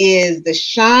want is the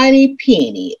shiny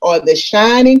penny or the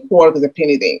shining quarter, because a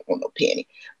penny, they ain't want no penny.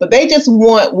 But they just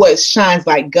want what shines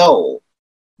like gold.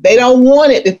 They don't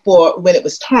want it before when it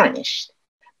was tarnished.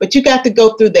 But you got to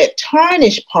go through that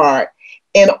tarnished part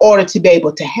in order to be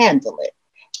able to handle it.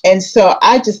 And so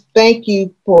I just thank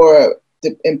you for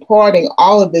imparting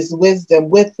all of this wisdom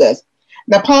with us.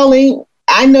 Now, Pauline,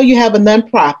 I know you have a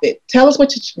nonprofit. Tell us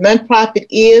what your nonprofit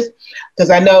is,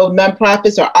 because I know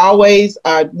nonprofits are always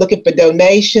looking for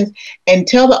donations. And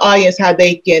tell the audience how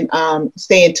they can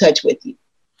stay in touch with you.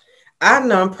 Our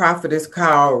nonprofit is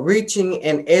called Reaching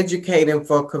and Educating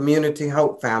for Community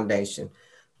Hope Foundation.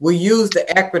 We use the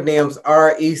acronyms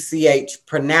RECH,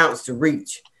 pronounced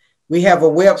REACH. We have a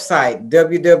website,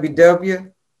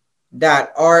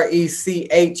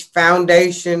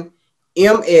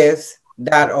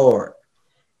 www.rechfoundationms.org.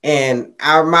 And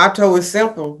our motto is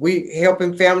simple. We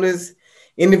helping families,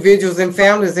 individuals and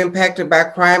families impacted by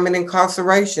crime and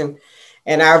incarceration.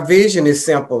 And our vision is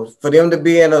simple: for them to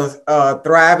be in a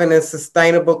thriving and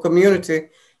sustainable community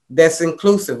that's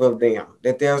inclusive of them,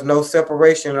 that there's no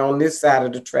separation on this side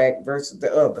of the track versus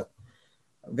the other.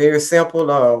 Very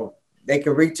simple. They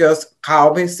can reach us,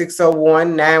 call me,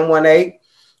 601-918-3255.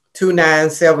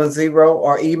 2970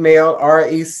 or email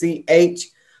RECH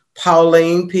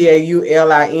Pauline,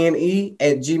 PAULINE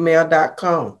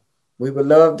 @gmail.com. We would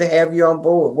love to have you on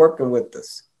board working with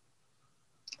us.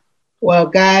 Well,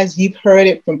 guys, you've heard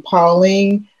it from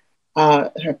Pauline.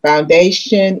 Her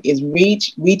foundation is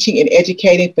Reaching and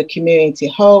Educating for Community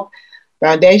Hope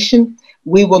Foundation.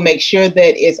 We will make sure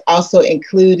that it's also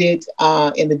included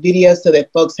in the video so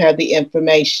that folks have the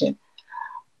information.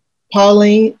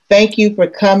 Pauline, thank you for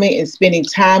coming and spending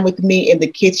time with me in the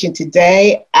kitchen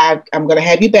today. I'm going to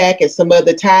have you back at some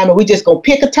other time, and we're just going to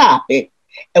pick a topic,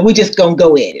 and we're just going to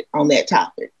go at it on that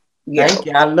topic. Yeah. Thank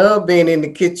you. I love being in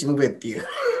the kitchen with you.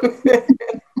 I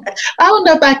don't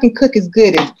know if I can cook as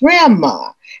good as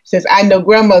Grandma, since I know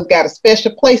Grandma's got a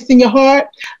special place in your heart,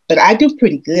 but I do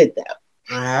pretty good, though.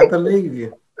 I believe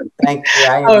you. Thank you.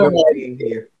 I enjoy being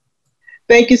here.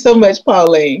 Thank you so much,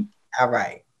 Pauline. All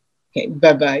right. Okay,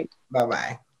 bye-bye.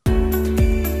 Bye-bye.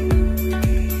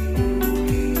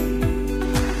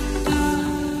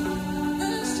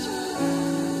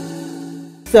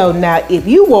 So now if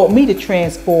you want me to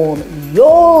transform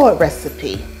your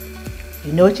recipe,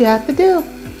 you know what you have to do.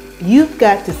 You've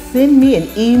got to send me an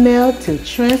email to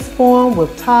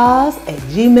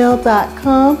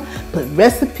transformwithtas@gmail.com. Put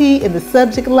recipe in the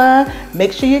subject line.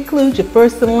 Make sure you include your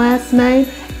first and last name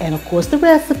and of course the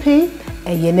recipe.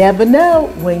 And you never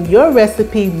know when your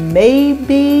recipe may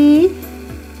be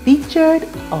featured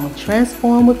on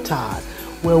Transform with TAS,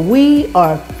 where we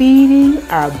are feeding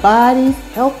our bodies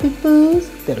healthy foods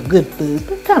that are good foods,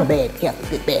 but kind of bad,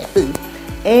 healthy, good, bad foods.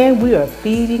 And we are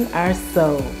feeding our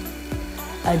souls.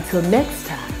 Until next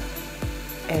time,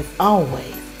 as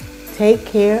always, take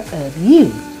care of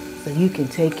you so you can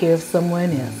take care of someone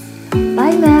else.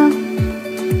 Bye now.